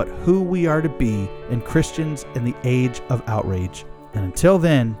live, but who we are to be in Christians in the Age of Outrage. And until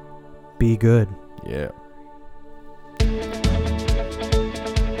then, be good. Yeah.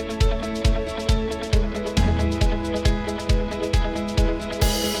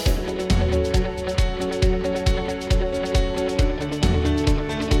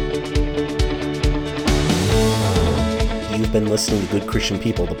 You've been listening to Good Christian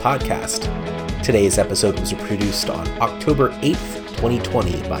People, the podcast. Today's episode was produced on October 8th,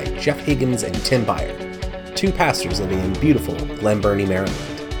 2020 by Jeff Higgins and Tim Byer, two pastors living in beautiful Glen Burnie, Maryland.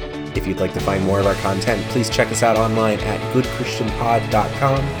 If you'd like to find more of our content, please check us out online at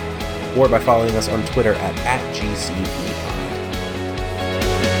goodchristianpod.com or by following us on Twitter at GCPpod.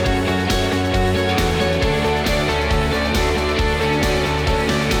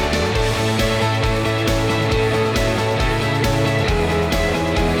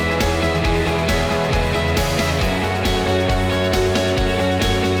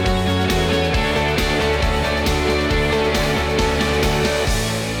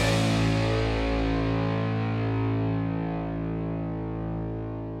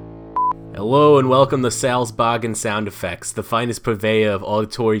 Hello and welcome to Sal's Bargain Sound Effects, the finest purveyor of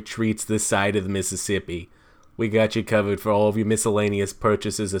auditory treats this side of the Mississippi. We got you covered for all of your miscellaneous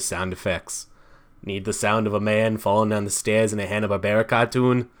purchases of sound effects. Need the sound of a man falling down the stairs in a Hanna-Barbera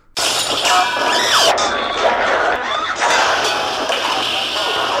cartoon?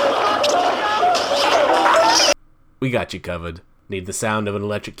 We got you covered. Need the sound of an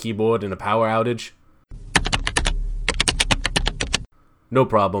electric keyboard in a power outage? No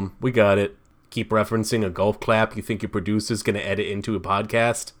problem, we got it. Keep referencing a golf clap you think your producer's gonna edit into a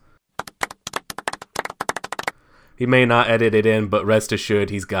podcast? He may not edit it in, but rest assured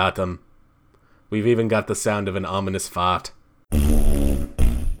he's got them. We've even got the sound of an ominous fart.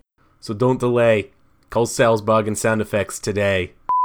 So don't delay. Call Sal's Bargain Sound Effects today.